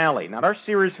season finale, not our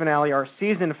series finale, our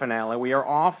season finale. We are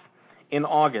off in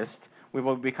August. We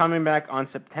will be coming back on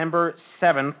September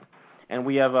 7th, and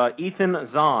we have Ethan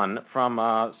Zahn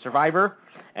from Survivor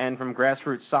and from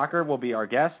Grassroots Soccer will be our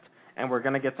guest, and we're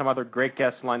going to get some other great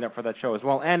guests lined up for that show as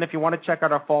well. And if you want to check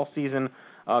out our fall season,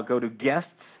 go to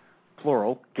guests,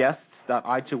 plural,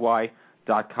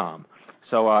 guests.i2y.com.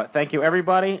 So thank you,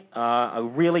 everybody. A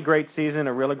really great season,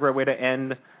 a really great way to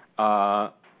end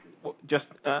just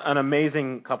an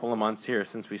amazing couple of months here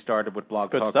since we started with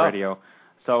Blog Talk Radio.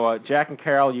 So Jack and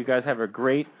Carol, you guys have a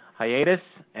great hiatus,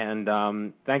 and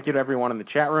thank you to everyone in the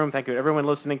chat room. Thank you to everyone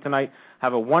listening tonight.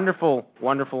 Have a wonderful,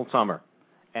 wonderful summer.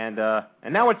 And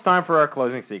now it's time for our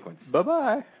closing sequence.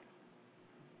 Bye-bye.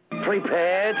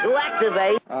 Prepare to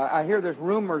activate. I hear there's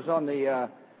rumors on the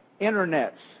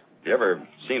internets. You ever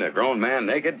seen a grown man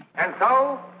naked? And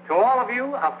so, to all of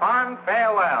you, a fond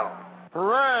farewell.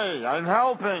 Hooray, I'm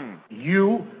helping.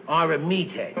 You are a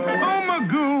meathead. Oh,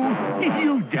 Magoo,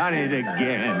 you've done it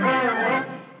again.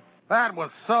 That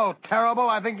was so terrible,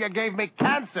 I think you gave me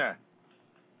cancer.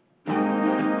 All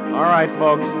right,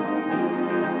 folks.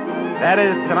 That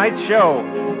is tonight's show.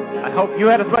 I hope you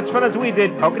had as much fun as we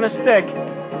did poking a stick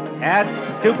at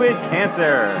Stupid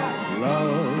Cancer.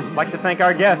 I'd like to thank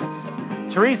our guests,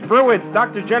 THERESE BREWITZ,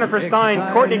 Dr. Jennifer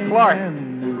Stein, Courtney Clark.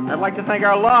 I'd like to thank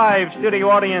our live studio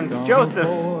audience,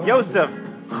 Joseph,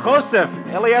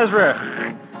 Eliezer,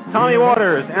 Tommy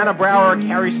Waters, Anna Brower,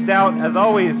 Carrie Stout, as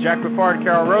always, Jack Buffard,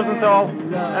 Carol Rosenthal.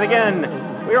 And again,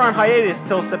 we are on hiatus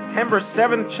till September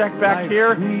 7th. Check back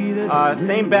here.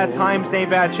 Same bad time, same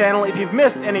bad channel. If you've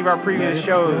missed any of our previous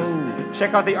shows,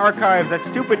 check out the archives at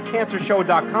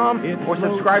stupidcancershow.com or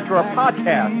subscribe to our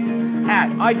podcast at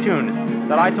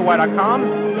iTunes.i2y.com.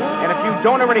 And if you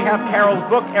don't already have Carol's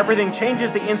book, Everything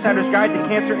Changes, The Insider's Guide to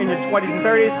Cancer in Your 20s and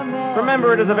 30s,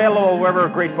 remember it is available wherever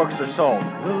great books are sold.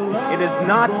 It is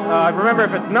not, remember,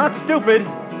 if it's not stupid,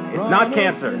 it's not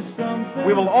cancer.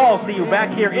 We will all see you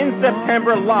back here in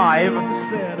September live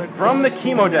from the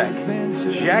chemo deck.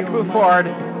 Jack Buffard,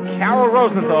 Carol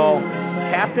Rosenthal,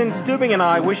 Captain Stubing, and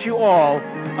I wish you all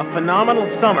a phenomenal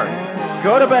summer.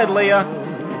 Go to bed, Leah.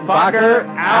 Fucker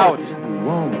out.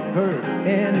 Won't hurt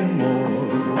anymore.